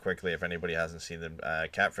rules quickly if anybody hasn't seen them.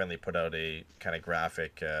 Cap Friendly put out a kind of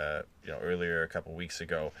graphic earlier a couple weeks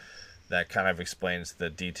ago that kind of explains the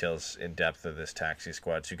details in depth of this taxi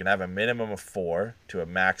squad. So you can have a minimum of 4 to a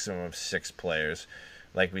maximum of 6 players.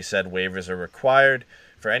 Like we said, waivers are required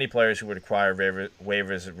for any players who would require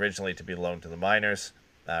waivers originally to be loaned to the minors.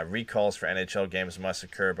 Recalls for NHL games must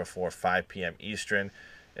occur before 5 p.m. Eastern.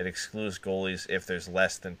 It excludes goalies if there's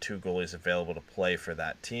less than 2 goalies available to play for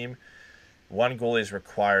that team. 1 goalie is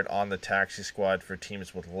required on the taxi squad for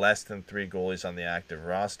teams with less than 3 goalies on the active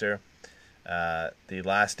roster. The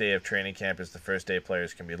last day of training camp is the first day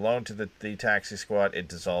players can be loaned to the taxi squad. It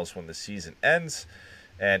dissolves when the season ends.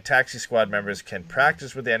 And taxi squad members can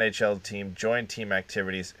practice with the NHL team, join team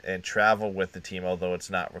activities, and travel with the team, although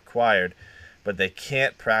it's not required. But they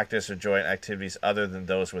can't practice or join activities other than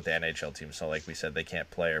those with the NHL team. So like we said, they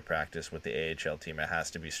can't play or practice with the AHL team. It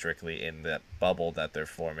has to be strictly in that bubble that they're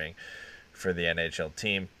forming for the NHL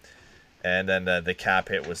team. And then the cap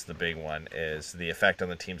hit was the big one, is the effect on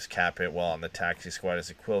the team's cap hit while on the taxi squad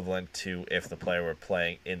is equivalent to if the player were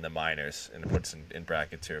playing in the minors, and it puts in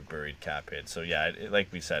brackets here a buried cap hit. So yeah, like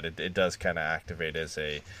we said, it does kind of activate as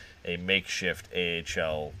a makeshift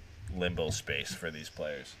AHL limbo space for these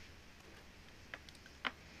players.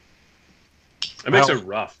 It makes it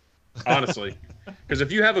rough, honestly, because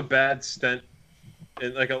if you have a bad stint,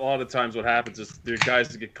 and like a lot of times what happens is there are guys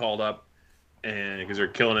that get called up and because they're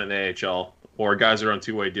killing it in the AHL, or guys that are on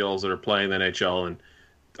two-way deals that are playing the NHL and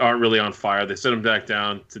aren't really on fire. They send them back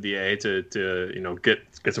down to the A to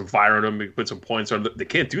get some fire on them, put some points on them. They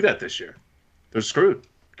can't do that this year. They're screwed.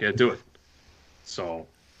 Can't do it. So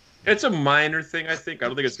it's a minor thing, I think. I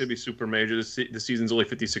don't think it's going to be super major. The season's only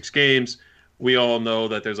 56 games. We all know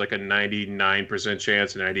that there's like a 99%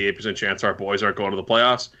 chance, a 98% chance our boys aren't going to the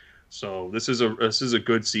playoffs. So this is a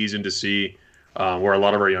good season to see where a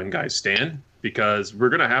lot of our young guys stand, because we're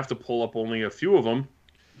going to have to pull up only a few of them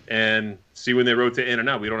and see when they rotate in and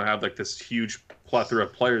out. We don't have like this huge plethora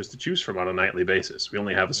of players to choose from on a nightly basis. We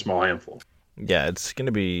only have a small handful. Yeah, it's going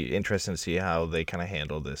to be interesting to see how they kind of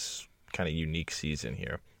handle this kind of unique season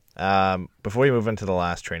here. Before we move into the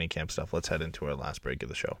last training camp stuff, let's head into our last break of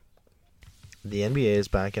the show. The NBA is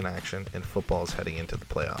back in action, and football is heading into the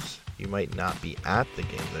playoffs. You might not be at the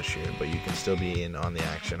game this year, but you can still be in on the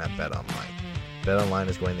action at BetOnline. BetOnline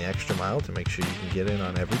is going the extra mile to make sure you can get in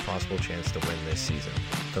on every possible chance to win this season.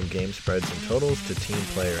 From game spreads and totals to team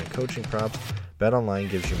player and coaching props, BetOnline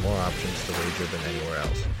gives you more options to wager than anywhere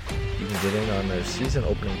else. You can get in on their season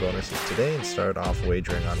opening bonuses today and start off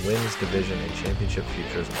wagering on wins, division, and championship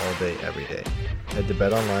futures all day, every day. Head to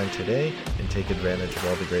BetOnline today and take advantage of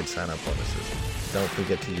all the great sign-up bonuses. Don't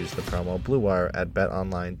forget to use the promo BlueWire at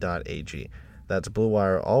betonline.ag. That's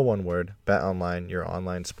BlueWire, all one word. BetOnline, your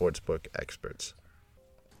online sportsbook experts.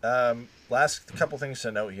 Last couple things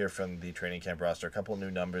to note here from the training camp roster. A couple new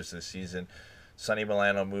numbers this season. Sonny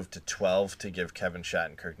Milano moved to 12 to give Kevin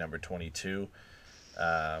Shattenkirk number 22.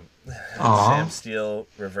 Sam Steele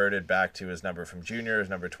reverted back to his number from junior, his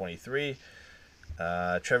number 23.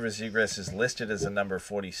 Trevor Zegras is listed as a number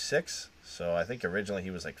 46. So I think originally he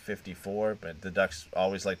was like 54, but the Ducks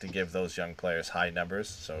always like to give those young players high numbers.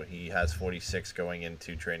 So he has 46 going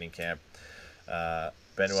into training camp. Benoit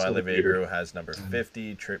Levegreux has number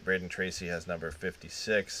 50. Braden Tracy has number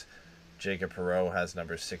 56. Jacob Perreault has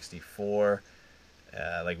number 64.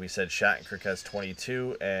 Like we said, Shattenkirk has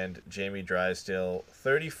 22, and Jamie Drysdale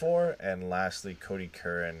 34, and lastly Cody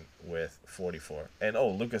Curran with 44. And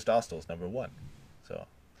Lucas Dostal's number 1. So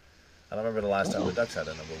I don't remember the last time the Ducks had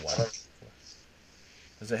a number 1.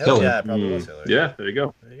 Was it Hiller? Yeah, it probably was Hiller. Yeah, there you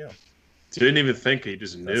go. There you go. Didn't even think, he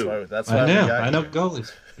just knew. That's why we got I know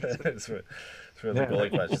goalies. It's for the goalie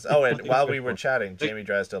questions. Oh, and while we were chatting, Jamie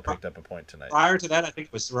Drysdale picked up a point tonight. Prior to that, I think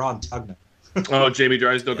it was Ron Tugner. Jamie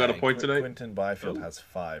Drysdale got a point tonight? Quinton Byfield has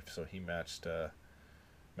 5, so he matched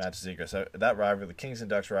Zegras. So that rivalry, the Kings and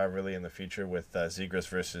Ducks rivalry in the future with Zegras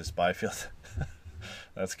versus Byfield,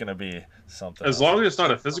 that's going to be something. As long as it's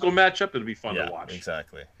not a physical matchup, it'll be fun to watch.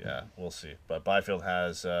 Exactly. Yeah, we'll see. But Byfield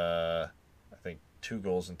has, I think, 2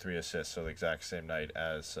 goals and 3 assists, so the exact same night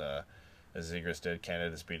as Zegras did.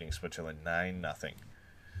 Canada's beating Switzerland 9-0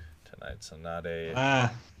 tonight, so not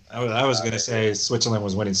a... I was going to say Switzerland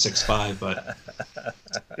was winning 6-5, but...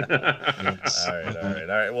 All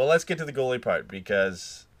right. Well, let's get to the goalie part,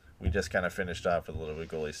 because we just kind of finished off with a little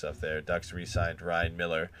bit of goalie stuff there. Ducks re-signed Ryan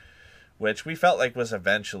Miller, which we felt like was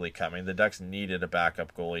eventually coming. The Ducks needed a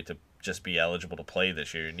backup goalie to just be eligible to play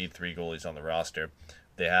this year. You need 3 goalies on the roster.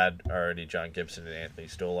 They had already John Gibson and Anthony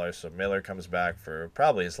Stolarz, so Miller comes back for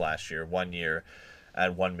probably his last year, 1 year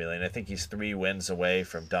at $1 million. I think he's 3 wins away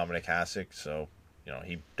from Dominic Hasek, so...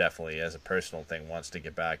 he definitely, as a personal thing, wants to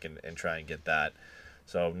get back and try and get that.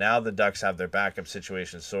 So now the Ducks have their backup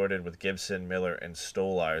situation sorted with Gibson, Miller, and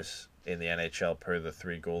Stolarz in the NHL per the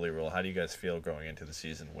 3 goalie rule. How do you guys feel going into the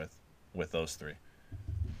season with those 3?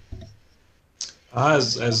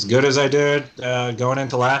 As good as I did going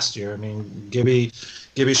into last year. I mean, Gibby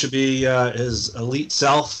should be his elite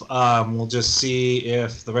self. We'll just see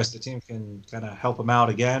if the rest of the team can kind of help him out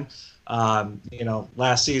again.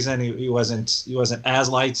 Last season he wasn't as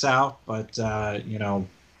lights out, but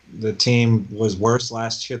the team was worse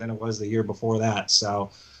last year than it was the year before that. So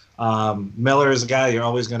Miller is a guy you're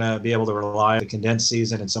always going to be able to rely on. The condensed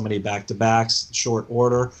season and so many back-to-backs, short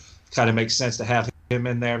order, kind of makes sense to have him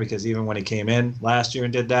in there, because even when he came in last year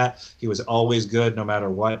and did that, he was always good no matter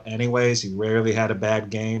what anyways. He rarely had a bad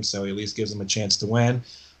game, so he at least gives him a chance to win.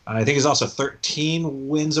 I think he's also 13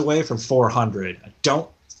 wins away from 400. I don't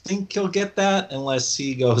think he'll get that unless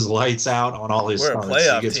he goes lights out on all his starts. We're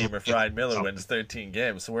a playoff team if Ryan Miller wins 13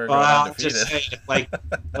 games, so we're going undefeated. Just saying,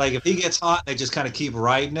 like if he gets hot, they just kind of keep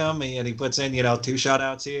riding him, and he puts in 2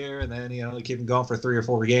 shutouts here, and then they keep him going for 3 or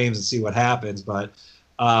 4 games and see what happens. But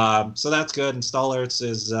so that's good. And Stolarz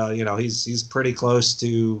is he's pretty close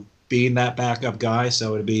to being that backup guy,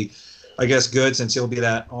 so it'd be, I guess, good, since he'll be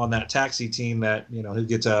on that taxi team that he'll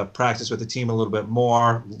get to practice with the team a little bit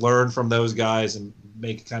more, learn from those guys, and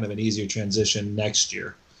make kind of an easier transition next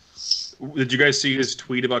year. Did you guys see his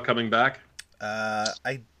tweet about coming back?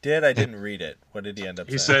 I did. I didn't read it. What did he end up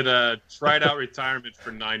saying? He said, tried out retirement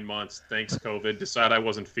for 9 months. Thanks, COVID. Decided I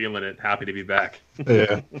wasn't feeling it. Happy to be back.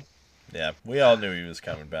 Yeah. Yeah, we all knew he was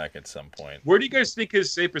coming back at some point. Where do you guys think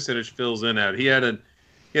his save percentage fills in at? He had a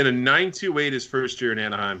 9.28 his first year in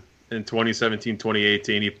Anaheim in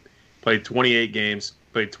 2017-2018. He played 28 games,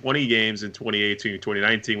 played 20 games in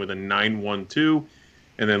 2018-2019 with a 9.12.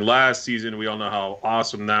 And then last season, we all know how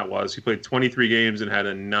awesome that was. He played 23 games and had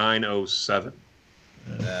a 9.07.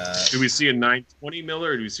 Do we see a 9.20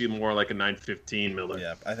 Miller, or do we see more like a 9.15 Miller?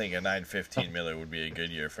 Yeah, I think a 9.15 Miller would be a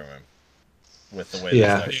good year from him with the way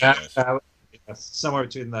this goes. Somewhere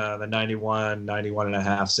between the 91 and a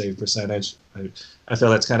half save percentage. I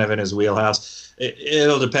feel that's kind of in his wheelhouse.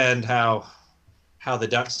 It'll depend how the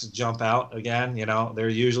Ducks jump out again. They're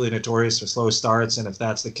usually notorious for slow starts, and if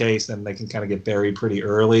that's the case, then they can kind of get buried pretty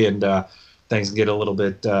early, and things can get a little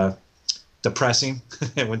bit depressing.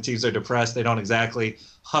 And when teams are depressed, they don't exactly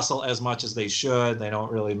hustle as much as they should. They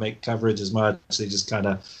don't really make coverage as much. They just kind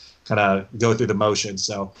of go through the motions.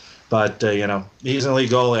 So, but he's an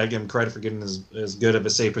elite goalie. I give him credit for getting as good of a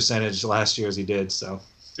save percentage last year as he did. So,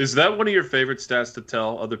 is that one of your favorite stats to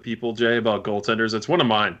tell other people, Jay, about goaltenders? It's one of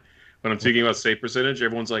mine. When I'm speaking about save percentage,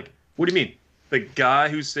 everyone's like, what do you mean? The guy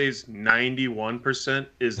who saves 91%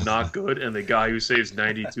 is not good, and the guy who saves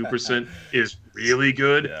 92% is really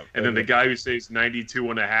good, and then the guy who saves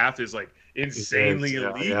 92.5 is like insanely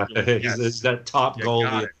elite. Yeah. He's that top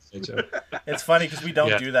goalie It's funny because we don't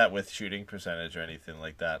Yeah. do that with shooting percentage or anything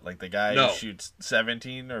like that. Like the guy No. who shoots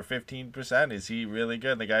 17 or 15%, is he really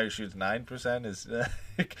good? And the guy who shoots 9% is.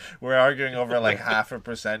 We're arguing over like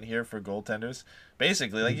 0.5% here for goaltenders.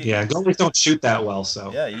 Basically, like Yeah, goalies don't shoot that well,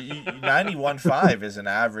 so. yeah, 91.5 is an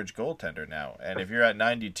average goaltender now, and if you're at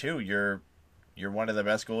 92, you're one of the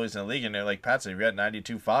best goalies in the league. And they're like Pat said, if you're at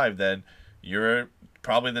 92.5, then you're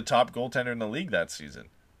probably the top goaltender in the league that season.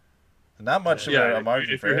 Not much of a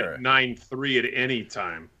margin if for you're error. hitting 9-3 at any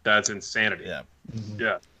time, that's insanity. Yeah,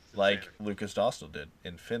 Yeah. like Lucas Dostal did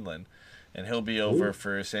in Finland, and he'll be over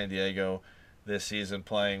for San Diego this season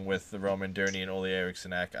playing with the Roman Durny and Ole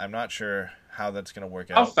Eriksson. I'm not sure how that's going to work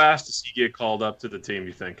How out. fast does he get called up to the team,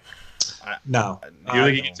 you think? No. Do you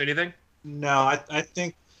think he gets anything? No, I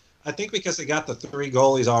think because they got the 3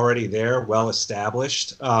 goalies already there, well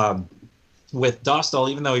established. With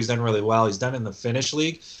Dostal, even though he's done really well, he's done in the Finnish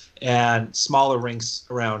league and smaller rinks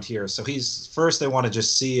around here. So they want to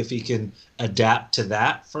just see if he can adapt to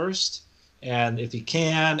that first. And if he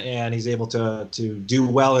can, and he's able to do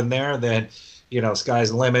well in there, then, sky's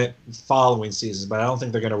the limit following seasons. But I don't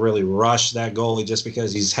think they're going to really rush that goalie just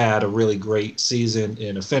because he's had a really great season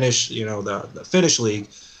in a Finnish, the Finnish league.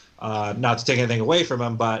 Not to take anything away from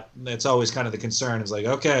him, but it's always kind of the concern. It's like,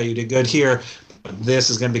 okay, you did good here, but this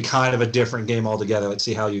is going to be kind of a different game altogether. Let's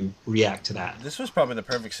see how you react to that. This was probably the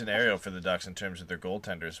perfect scenario for the Ducks in terms of their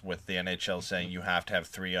goaltenders, with the NHL saying you have to have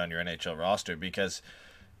 3 on your NHL roster, because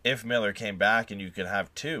if Miller came back and you could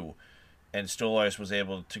have 2, and Stolarz was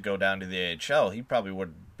able to go down to the AHL, he probably would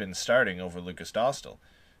have been starting over Lucas Dostal.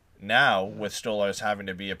 Now, with Stolarz having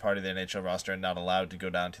to be a part of the NHL roster and not allowed to go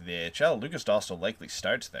down to the AHL, Lucas Dostal likely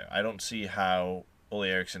starts there. I don't see how Ole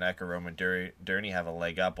Eriksson or Roman Durny have a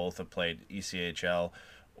leg up. Both have played ECHL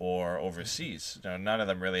or overseas. None of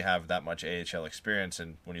them really have that much AHL experience,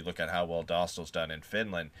 and when you look at how well Dostal's done in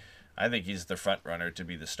Finland, I think he's the front runner to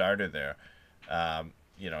be the starter there.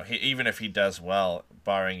 Even if he does well,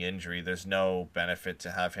 barring injury, there's no benefit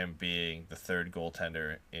to have him being the 3rd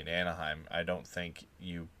goaltender in Anaheim. I don't think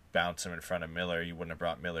you bounce him in front of Miller. You wouldn't have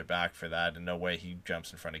brought Miller back for that, and no way he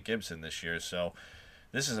jumps in front of Gibson this year. So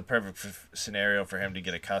this is a perfect scenario for him to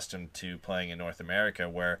get accustomed to playing in North America,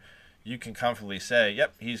 where you can comfortably say,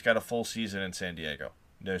 yep, he's got a full season in San Diego.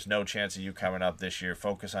 There's no chance of you coming up this year.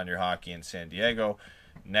 Focus on your hockey in San Diego.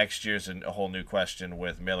 Next year's a whole new question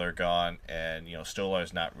with Miller gone, and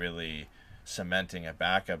Stolarz not really cementing a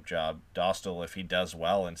backup job. Dostal, if he does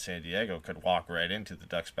well in San Diego, could walk right into the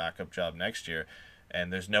Ducks' backup job next year,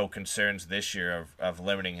 and there's no concerns this year of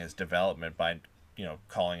limiting his development by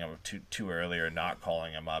calling him too early or not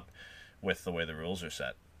calling him up with the way the rules are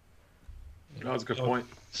set. That's a good point.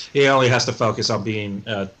 He only has to focus on being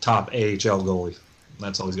a top AHL goalie.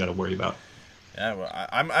 That's all he's got to worry about. Yeah,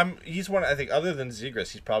 well, he's one. I think other than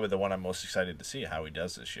Zegras, he's probably the one I'm most excited to see how he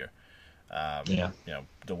does this year.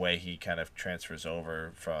 The way he kind of transfers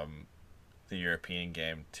over from the European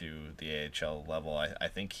game to the AHL level, I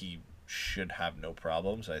think he should have no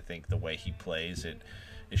problems. I think the way he plays, it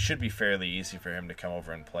should be fairly easy for him to come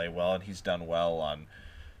over and play well, and he's done well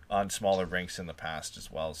on smaller rinks in the past as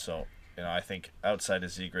well. So, I think outside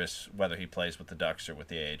of Zegras, whether he plays with the Ducks or with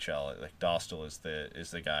the AHL, like Dostal is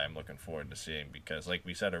the guy I'm looking forward to seeing, because, like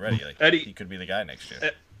we said already, Eddie, he could be the guy next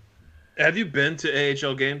year. Have you been to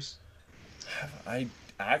AHL games? I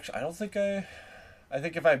don't think I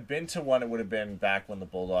think if I've been to one, it would have been back when the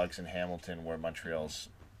Bulldogs in Hamilton were Montreal's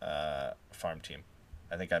farm team.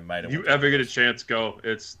 I think I might have. You ever get a chance, go.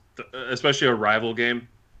 It's especially a rival game.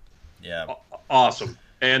 Yeah. Awesome.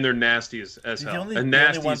 And they're nasty as hell. The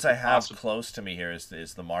only ones I have close to me here is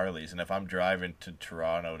the Marlies, and if I'm driving to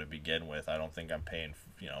Toronto to begin with, I don't think I'm paying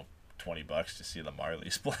 $20 to see the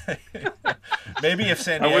Marlies play. Maybe if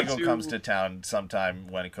San Diego comes to town sometime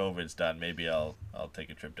when COVID's done, maybe I'll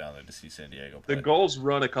take a trip down there to see San Diego play. The Gulls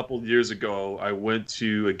run a couple of years ago, I went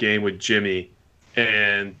to a game with Jimmy,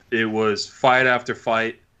 and it was fight after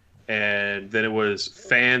fight. And then it was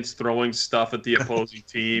fans throwing stuff at the opposing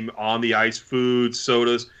team on the ice, food,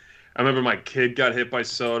 sodas. I remember my kid got hit by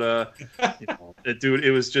soda. Dude,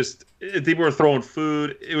 it was just people were throwing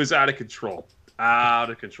food. It was out of control.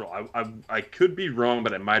 Out of control. I could be wrong,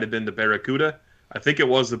 but it might have been the Barracuda. I think it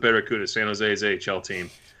was the Barracuda, San Jose's AHL team.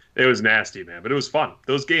 It was nasty, man, but it was fun.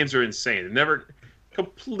 Those games are insane. And never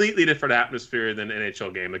completely different atmosphere than an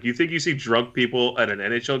NHL game. Like, you think you see drunk people at an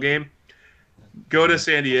NHL game? Go to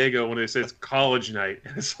San Diego when they say it's college night.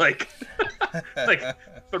 It's like $3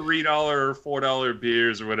 or $4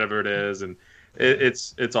 beers or whatever it is, and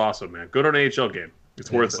it's awesome, man. Go to an AHL game.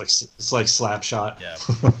 It's worth it. It's like slap shot. Yeah.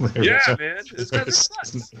 Yeah, man. These guys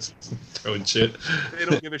are nuts. Throwing shit. They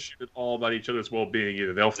don't give a shit at all about each other's well-being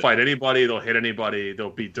either. They'll fight anybody. They'll hit anybody. They'll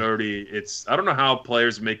be dirty. I don't know how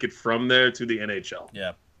players make it from there to the NHL.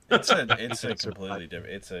 Yeah. It's a completely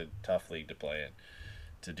different. It's a tough league to play in,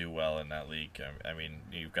 to do well in that league. I mean,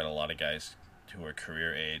 you've got a lot of guys who are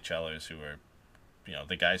career AHLers who are,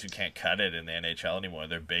 the guys who can't cut it in the NHL anymore.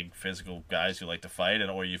 They're big physical guys who like to fight,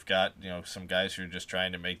 or you've got some guys who are just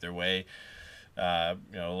trying to make their way, a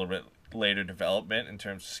little bit later development in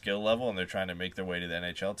terms of skill level, and they're trying to make their way to the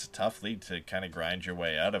NHL. It's a tough league to kind of grind your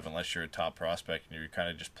way out of unless you're a top prospect and you're kind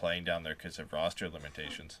of just playing down there because of roster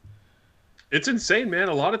limitations. It's insane, man.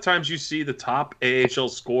 A lot of times you see the top AHL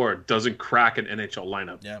scorer doesn't crack an NHL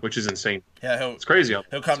lineup, which is insane. Yeah, it's crazy.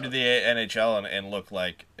 He'll come to the NHL and look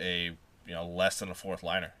like a less than a fourth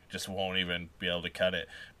liner. Just won't even be able to cut it.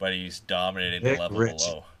 But he's dominating the level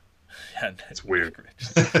below. Yeah, it's weird.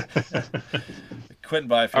 Quentin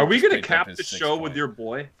Byfield. Are we going to cap the show with your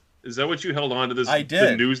boy? Is that what you held on to this? I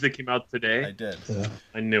did. The news that came out today? I did. Yeah.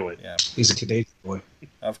 I knew it. Yeah. He's a Canadian boy.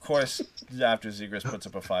 Of course, after Zegras puts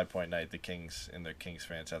up a 5-point night, the Kings and their Kings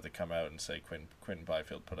fans have to come out and say Quentin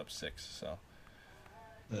Byfield put up 6. So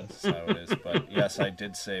that's how it is. But yes, I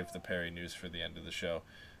did save the Perry news for the end of the show.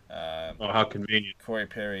 How convenient. Corey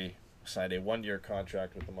Perry signed a 1-year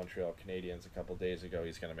contract with the Montreal Canadiens a couple days ago.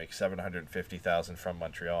 He's going to make $750,000 from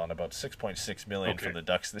Montreal and about $6.6 million from the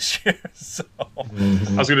Ducks this year. So I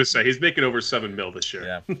was going to say he's making over $7 million this year.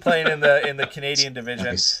 Yeah, playing in the Canadian division.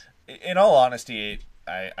 Nice. In all honesty,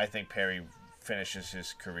 I think Perry finishes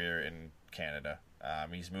his career in Canada.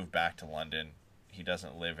 He's moved back to London. He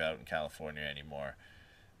doesn't live out in California anymore.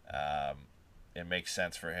 It makes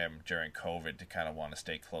sense for him during COVID to kind of want to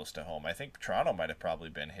stay close to home. I think Toronto might have probably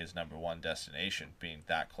been his number one destination, being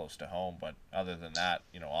that close to home. But other than that,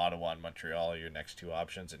 Ottawa and Montreal are your next two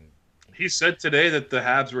options. And he said today that the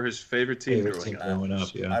Habs were his favorite team growing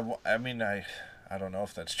up. Yeah. I mean, I don't know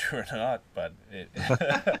if that's true or not, but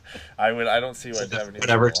I don't see why Devin.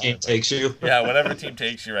 Whatever team takes you. Yeah, whatever team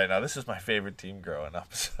takes you right now. This is my favorite team growing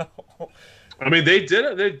up. So. I mean, they've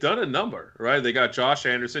done a number, right? They got Josh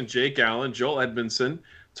Anderson, Jake Allen, Joel Edmondson,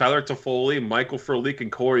 Tyler Toffoli, Michael Furlick,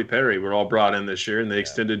 and Corey Perry were all brought in this year, and they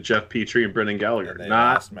extended Jeff Petrie and Brendan Gallagher.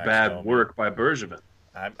 Not bad work by Bergevin.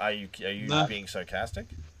 Are you being sarcastic?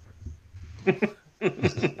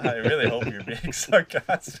 I really hope you're being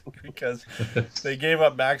sarcastic because they gave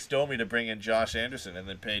up Max Domi to bring in Josh Anderson and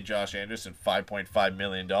then paid Josh Anderson $5.5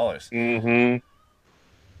 million.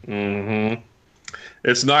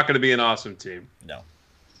 It's not going to be an awesome team. No.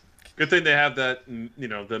 Good thing they have that,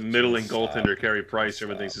 the middling goaltender, Carey Price.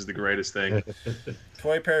 Everyone thinks is the greatest thing.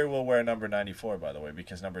 Corey Perry will wear number 94, by the way,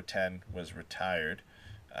 because number 10 was retired.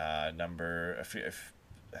 I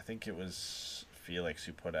think it was Felix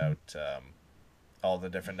who put out all the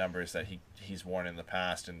different numbers that he's worn in the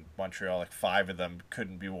past. In Montreal, like 5 of them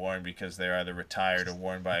couldn't be worn because they're either retired or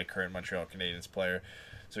worn by a current Montreal Canadiens player.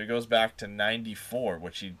 So he goes back to 94,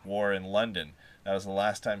 which he wore in London. That was the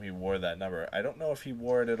last time he wore that number. I don't know if he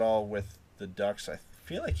wore it at all with the Ducks. I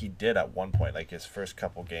feel like he did at one point, like his first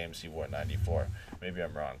couple games he wore 94. Maybe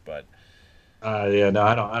I'm wrong, but I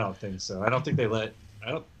don't think so. I don't think I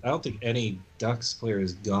don't think any Ducks player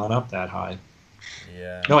has gone up that high.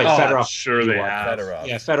 Yeah. No, Fedorov. Sure they have. Fedorov.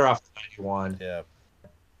 Yeah, Fedorov 91. Yeah.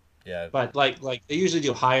 Yeah. But like they usually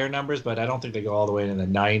do higher numbers, but I don't think they go all the way into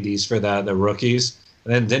the 90s for the rookies.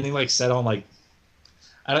 And then didn't he set on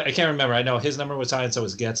I can't remember. I know his number was high, and so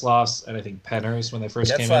was Getzlaf's, and I think Penner's when they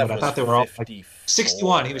first came in. But I thought they were all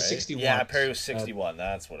 61. He was 61. Yeah, Perry was 61.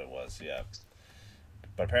 That's what it was. Yeah.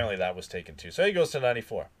 But apparently that was taken too. So he goes to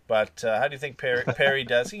 94. But how do you think Perry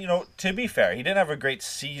does? To be fair, he didn't have a great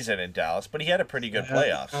season in Dallas, but he had a pretty good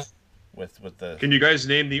playoffs with the. Can you guys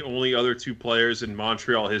name the only other 2 players in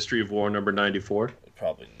Montreal history who wore number 94?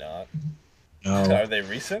 Probably not. No. Are they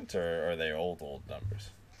recent or are they old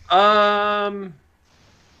numbers?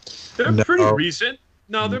 They're pretty recent.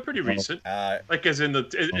 No, they're pretty recent. Like as in the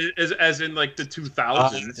 2000s.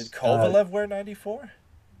 Did Kovalev wear 94?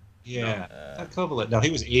 Yeah, Kovalev. No, he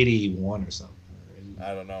was 81 or something.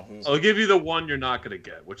 I don't know who. I'll give you the one you're not going to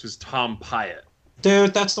get, which is Tom Pyatt.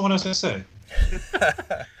 Dude, that's the one I was going to say.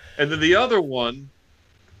 And then the other one,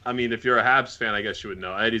 I mean, if you're a Habs fan, I guess you would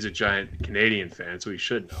know. Eddie's a giant Canadian fan, so he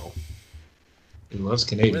should know. He loves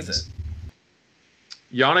Canadians. Who is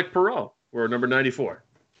it? Yannick Perreault, or number 94.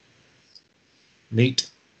 Neat.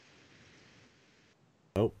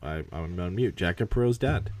 Oh, I'm on mute. Jacob Perreault's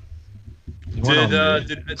dad. Did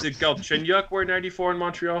Galchenyuk wear 94 in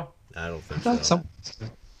Montreal? I don't think so.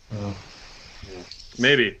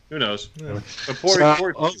 Maybe. Who knows? Yeah. But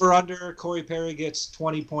Over under, Corey Perry gets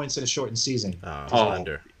 20 points in a shortened season.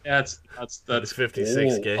 Under. That's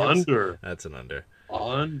 56 games. Under. That's an under.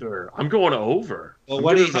 Under. I'm going over. Well, I'm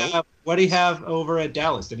what do giving you it have? What do you have over at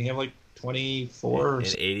Dallas? Didn't he have like 24? In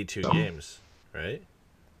 82 games, right?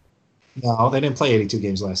 No, they didn't play 82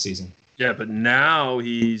 games last season. Yeah, but now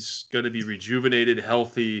he's going to be rejuvenated,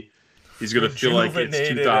 healthy. He's going to feel like it's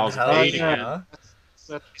Rejuvenated and 2008 healthy, again. huh? That's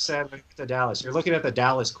what you said when you get to Dallas. You're looking at the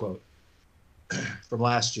Dallas quote from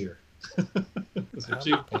last year. How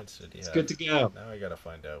many points did he It's have? good to go. Now I gotta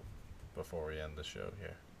find out before we end the show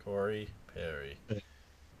here. Corey Perry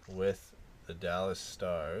with the Dallas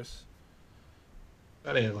Stars.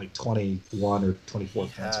 I had like 21 or 24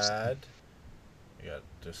 He points. had. You got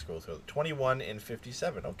to just go through 21 in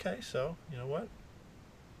 57. Okay, so you know what?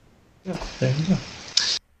 Yeah, there you go.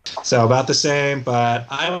 So about the same, but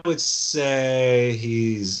I would say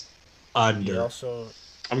he's He under. also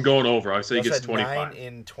I'm going over. I say he also gets had 25. 9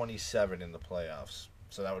 in 27 in the playoffs.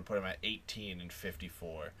 So that would put him at 18 and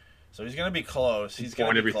 54. So he's going to be close. He's going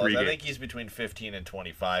Point to be every close. 3 I games. think he's between 15 and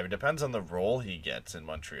 25. It depends on the role he gets in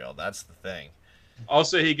Montreal. That's the thing. I'll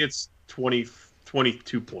say he gets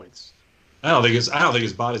 22 points. I don't think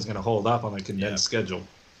his body's going to hold up on a condensed schedule.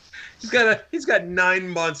 He's got 9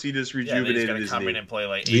 months. He just Yeah, then he's rejuvenated going to his come in knee. and play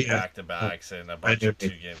like 8 Yeah. back-to-backs and a bunch of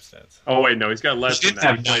 2-game stints. Oh wait, no, he's got less He than should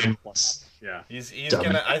that. have He played 9 once. Yeah. He's Dumb.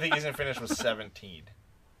 gonna. I think he's gonna finish with 17.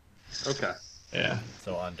 Okay. Yeah.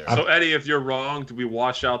 So under. So Eddie, if you're wrong, do we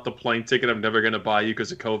wash out the plane ticket I'm never going to buy you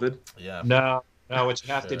because of COVID? Yeah. No. What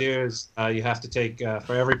you have to do is you have to take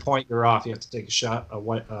for every point you're off, you have to take a shot of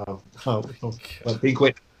what Pink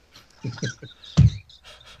Whitney.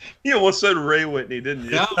 You almost said Ray Whitney, didn't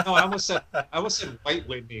you? No, I almost said White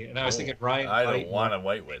Whitney, and I was thinking Ryan. I White. don't want a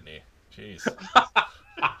White Whitney. Jeez.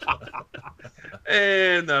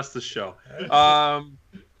 And that's the show.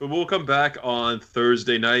 But we'll come back on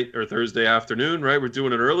Thursday night or Thursday afternoon, right? We're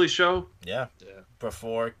doing an early show, Yeah.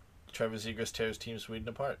 Before Trevor Zegras tears Team Sweden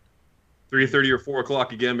apart. 3:30 or 4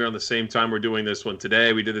 o'clock again. We're on the same time we're doing this one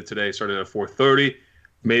today. We did it today, started at 4:30,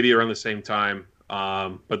 maybe around the same time.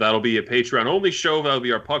 But that'll be a Patreon-only show. That'll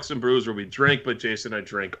be our Pucks and Brews where we drink, but Jason and I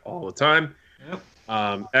drink all the time.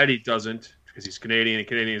 Yep. Eddie doesn't because he's Canadian, and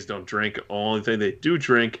Canadians don't drink. Only thing they do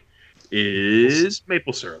drink is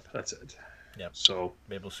maple syrup. That's it. Yep. So,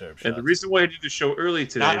 Maple syrup shots. and the reason why I did the show early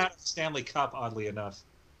today, Not out of the Stanley Cup, oddly enough.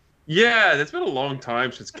 yeah, it's been a long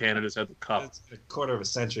time since Canada's had the cup. It's a quarter of a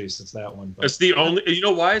century since that one. But It's the only. You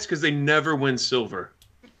know why? It's because they never win silver.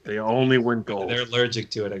 They only win gold. they're allergic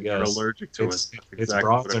to it, I They're guess. allergic to It's it. Exactly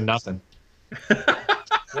bronze what or I- nothing.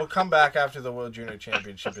 We'll come back after the World Junior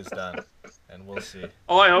Championship is done, and we'll see.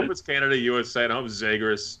 Oh, I hope it's Canada, USA. And I hope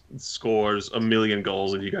Zegras scores 1,000,000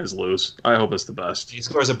 goals and you guys lose. I hope it's the best. He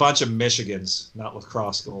scores a bunch of Michigans, not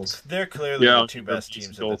lacrosse goals. They're clearly Yeah, the two best they're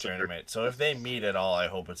teams in the goaltender. tournament. So if they meet at all, I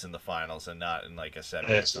hope it's in the finals and not in like a set or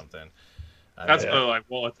Yes. something. That's Yeah.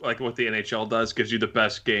 like what the NHL does, gives you the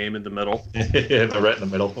best game in the middle. They're right in the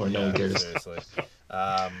middle where no one cares. Seriously.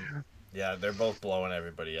 Yeah, they're both blowing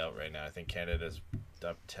everybody out right now. I think Canada's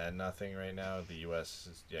up 10-0 right now. The U.S.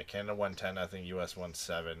 Canada won 10-0. U.S. won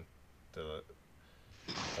 7. The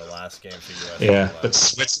last game for U.S. Yeah, was 11. but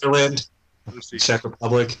Switzerland, Czech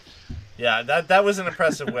Republic. Yeah, that was an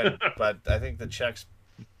impressive win, but I think the Czechs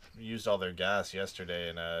used all their gas yesterday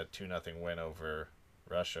in a 2-0 win over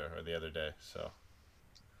Russia or the other day. So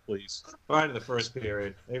Please. Prior to the first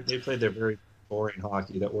period, they played their very boring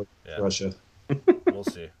hockey that worked for Russia. we'll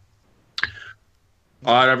see.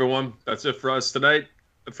 All right, everyone. That's it for us tonight.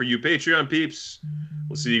 For you Patreon peeps,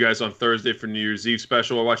 we'll see you guys on Thursday for New Year's Eve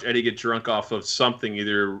special. We'll watch Eddie get drunk off of something,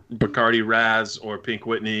 either Bacardi Raz or Pink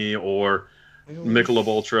Whitney or Michelob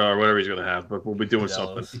Ultra or whatever he's going to have. But we'll be doing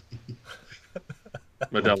something.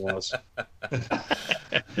 Modelo's.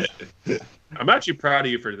 I'm actually proud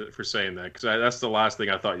of you for saying that because that's the last thing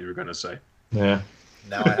I thought you were going to say. Yeah.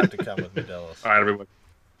 Now I have to come with Modelo's. All right, everyone.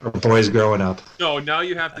 Our boys growing up. No, now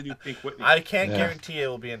you have to do Pink Whitney. I can't Yeah. guarantee it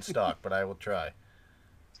will be in stock, but I will try.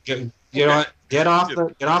 Get off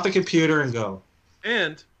the computer and go.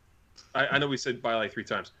 And I know we said buy like 3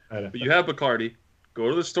 times, I know. but you have Bacardi. Go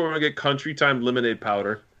to the store and get Country Time lemonade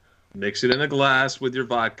powder. Mix it in a glass with your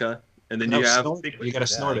vodka, and then you have. Snort it. You got to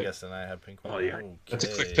snort I it. guess then I have pink. Oh, yeah. That's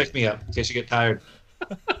a quick pick me up in case you get tired.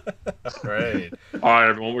 Great. All right,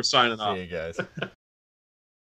 everyone. We're signing off. See you guys.